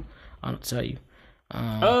 I don't know. I don't tell you.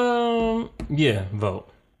 Yeah,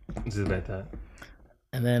 vote. This is about that.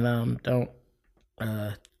 And then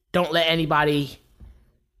don't let anybody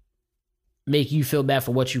make you feel bad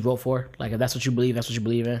for what you vote for. Like if that's what you believe, that's what you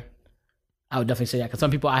believe in. I would definitely say that, because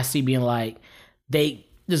some people I see being like,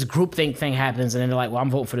 this groupthink thing happens, and then they're like, well, I'm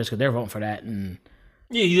voting for this because they're voting for that, and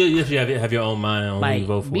yeah, you have your own mind on like, who you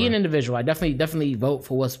vote for. Be an individual. I definitely vote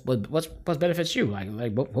for what benefits you.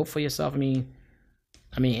 Like vote for yourself. I mean,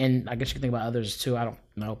 and I guess you can think about others too. I don't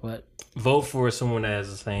know, but vote for someone that has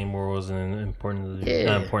the same morals and importance,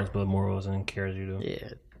 not importance, but morals and cares you do. Yeah,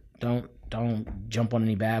 don't jump on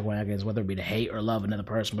any bandwagons, whether it be to hate or love another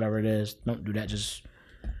person, whatever it is. Don't do that. Just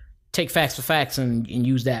take facts for facts and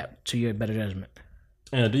use that to your better judgment.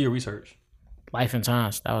 And do your research. Life and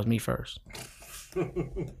times. That was me first. Go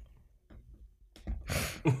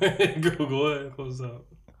ahead, close out.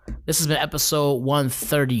 This has been episode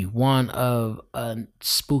 131 of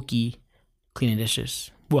Spooky Cleaning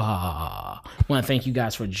Dishes. I want to thank you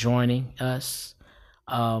guys for joining us.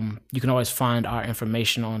 You can always find our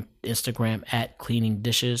information on Instagram at Cleaning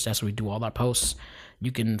Dishes. That's where we do all our posts.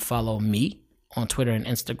 You can follow me on Twitter and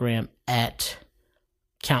Instagram at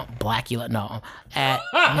Count Blackula. No, at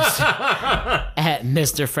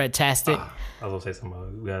Mr. Fredtastic. I was gonna say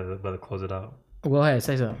something. We gotta close it out. Go ahead,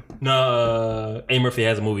 say something. No, Eddie Murphy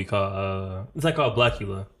has a movie called it's like called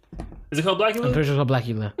Blackula. Is it called Blackula? I'm pretty sure it's called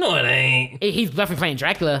Blackula. No, it ain't. He's definitely playing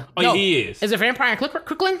Dracula. Oh, no. He is. Is it Vampire in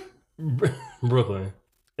Crooklyn? Brooklyn.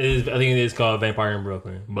 I think it is called Vampire in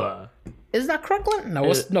Brooklyn. But is that Crooklyn? No,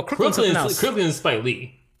 Crooklyn's something else. Crooklyn is Spike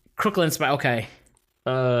Lee. Crooklyn's Spike. Okay.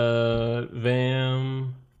 It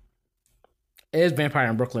is Vampire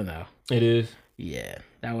in Brooklyn though. It is. Yeah,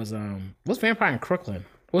 that was what's Vampire in Crooklyn?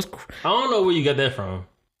 I don't know where you got that from.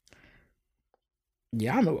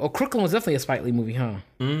 Yeah, I don't know. Oh, Crooklyn was definitely a Spike Lee movie, huh?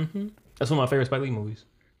 Mm-hmm. That's one of my favorite Spike Lee movies.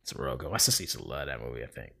 It's real good. My sister used to love that movie. I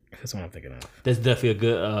think that's what I'm thinking of. That's definitely a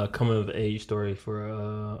good coming of age story for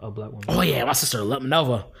a black woman. Oh yeah, my sister loved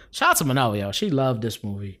Manova. Shout out to Manova, yo. She loved this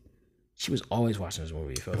movie. She was always watching this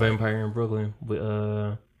movie. Vampire in Brooklyn with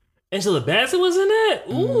Angela Bassett was in that.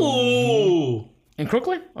 Ooh, in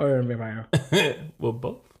Crooklyn or in Vampire? Well,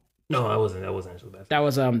 both. No, I wasn't. That wasn't Angela Bassett. That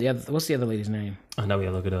was the other. What's the other lady's name? Oh, now we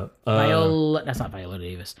gotta look it up. Viola. That's not Viola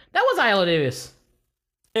Davis. That was Viola Davis.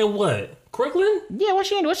 And what? Crooklyn? Yeah, was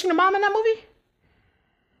she the mom in that movie?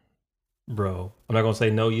 Bro, I'm not gonna say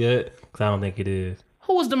no yet because I don't think it is.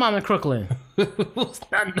 Who was the mom in Crooklyn? Who's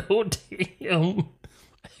not no damn?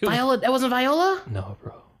 Viola? That wasn't Viola? No,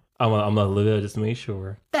 bro. I'm gonna look it up just to make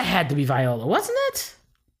sure. That had to be Viola, wasn't it?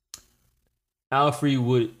 Alfre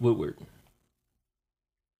Woodward.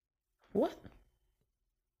 What?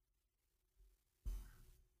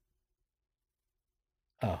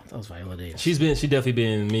 Oh, that was Viola Davis. She definitely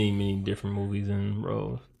been in many different movies and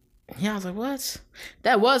roles. Yeah, I was like, what?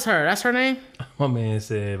 That was her. That's her name? My man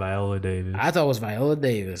said Viola Davis. I thought it was Viola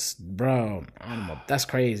Davis. Bro, I don't know. That's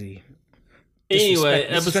crazy. Anyway,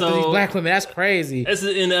 Disrespect to these black women. That's crazy. This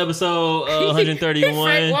is in episode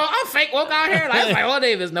 131. I'm fake woke out here. Like Viola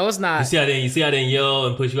Davis. No, it's not. You see how I didn't yell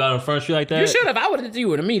and push you out on Front Street like that? You should have. I would have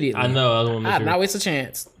do it immediately. I know. I don't I'd not waste a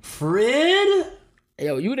chance. Fred?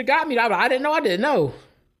 Yo, you would have got me. I didn't know. I didn't know.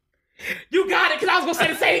 You got it, because I was going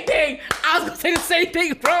to say the same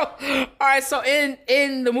thing. Bro. All right, so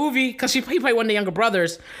in the movie, because he played one of the younger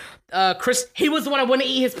brothers, Chris, he was the one that wanted to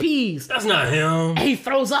eat his peas. That's not him. And he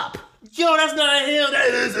throws up. Yo, that's not him. That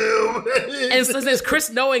is him. And so there's Chris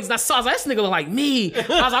Knowings. And I saw, this nigga look like me.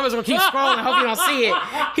 I was going to keep scrolling. I hope you don't see it.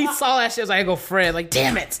 He saw that shit. I was like, I go, Fred. Like,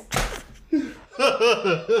 damn it.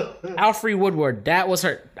 Alfre Woodward. That was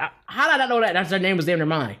her. How did I not know that? Her name was damn near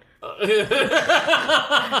mine.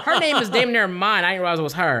 Her name is damn near mine. I didn't realize it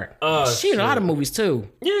was her. She in a lot of movies too.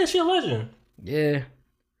 Yeah, she a legend. Yeah,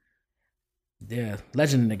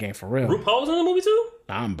 legend in the game for real. RuPaul was in the movie too.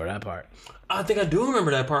 I remember that part. I think I do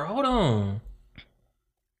remember that part. Hold on.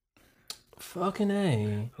 Fucking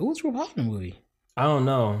A. Who was RuPaul in the movie? I don't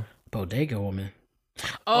know. Bodega Woman.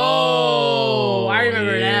 Oh, I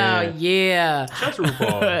remember now. Yeah. That's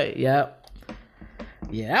RuPaul. Yep.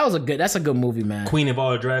 Yeah, that's a good movie, man. Queen of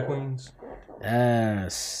all drag queens.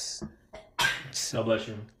 Yes. God bless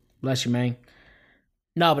you. Bless you, man.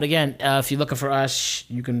 No, but again, if you're looking for us,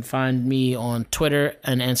 you can find me on Twitter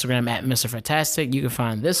and Instagram at Mr. Fantastic. You can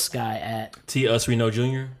find this guy at T. Us Reno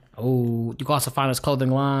Jr. Oh, you can also find his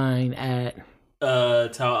clothing line at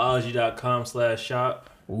towelology.com/shop.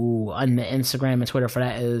 Ooh, and the Instagram and Twitter for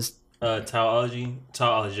that is Towelology.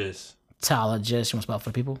 Towelologist. Towelologist. You want to spell it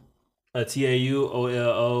for people?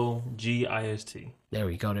 TAUOLOGIST. There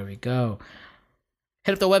we go.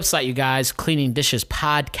 Hit up the website, you guys.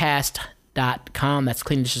 cleaningdishespodcast.com. That's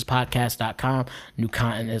cleaningdishespodcast.com. New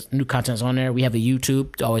content is on there. We have a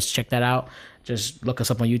YouTube. Always check that out. Just look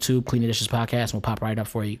us up on YouTube, Cleaning Dishes Podcast, and we'll pop right up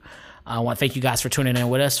for you. I want to thank you guys for tuning in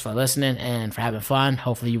with us, for listening, and for having fun.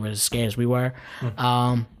 Hopefully you were as scared as we were.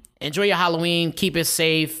 Enjoy your Halloween. Keep it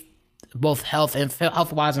safe, both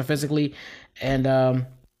health-wise and physically. And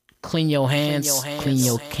clean your hands, clean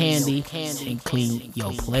your candy, and clean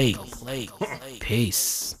your plate.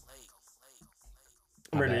 Peace.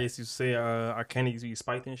 Remember they used to say our candy used to be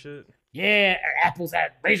spiked and shit? Yeah, apples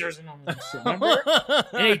had razors in them and shit, remember?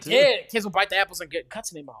 And they did. Kids would bite the apples and get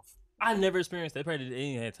cuts in their mouth. I never experienced that. Probably they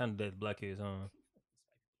ain't had time to do that to black kids, huh?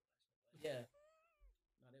 Yeah.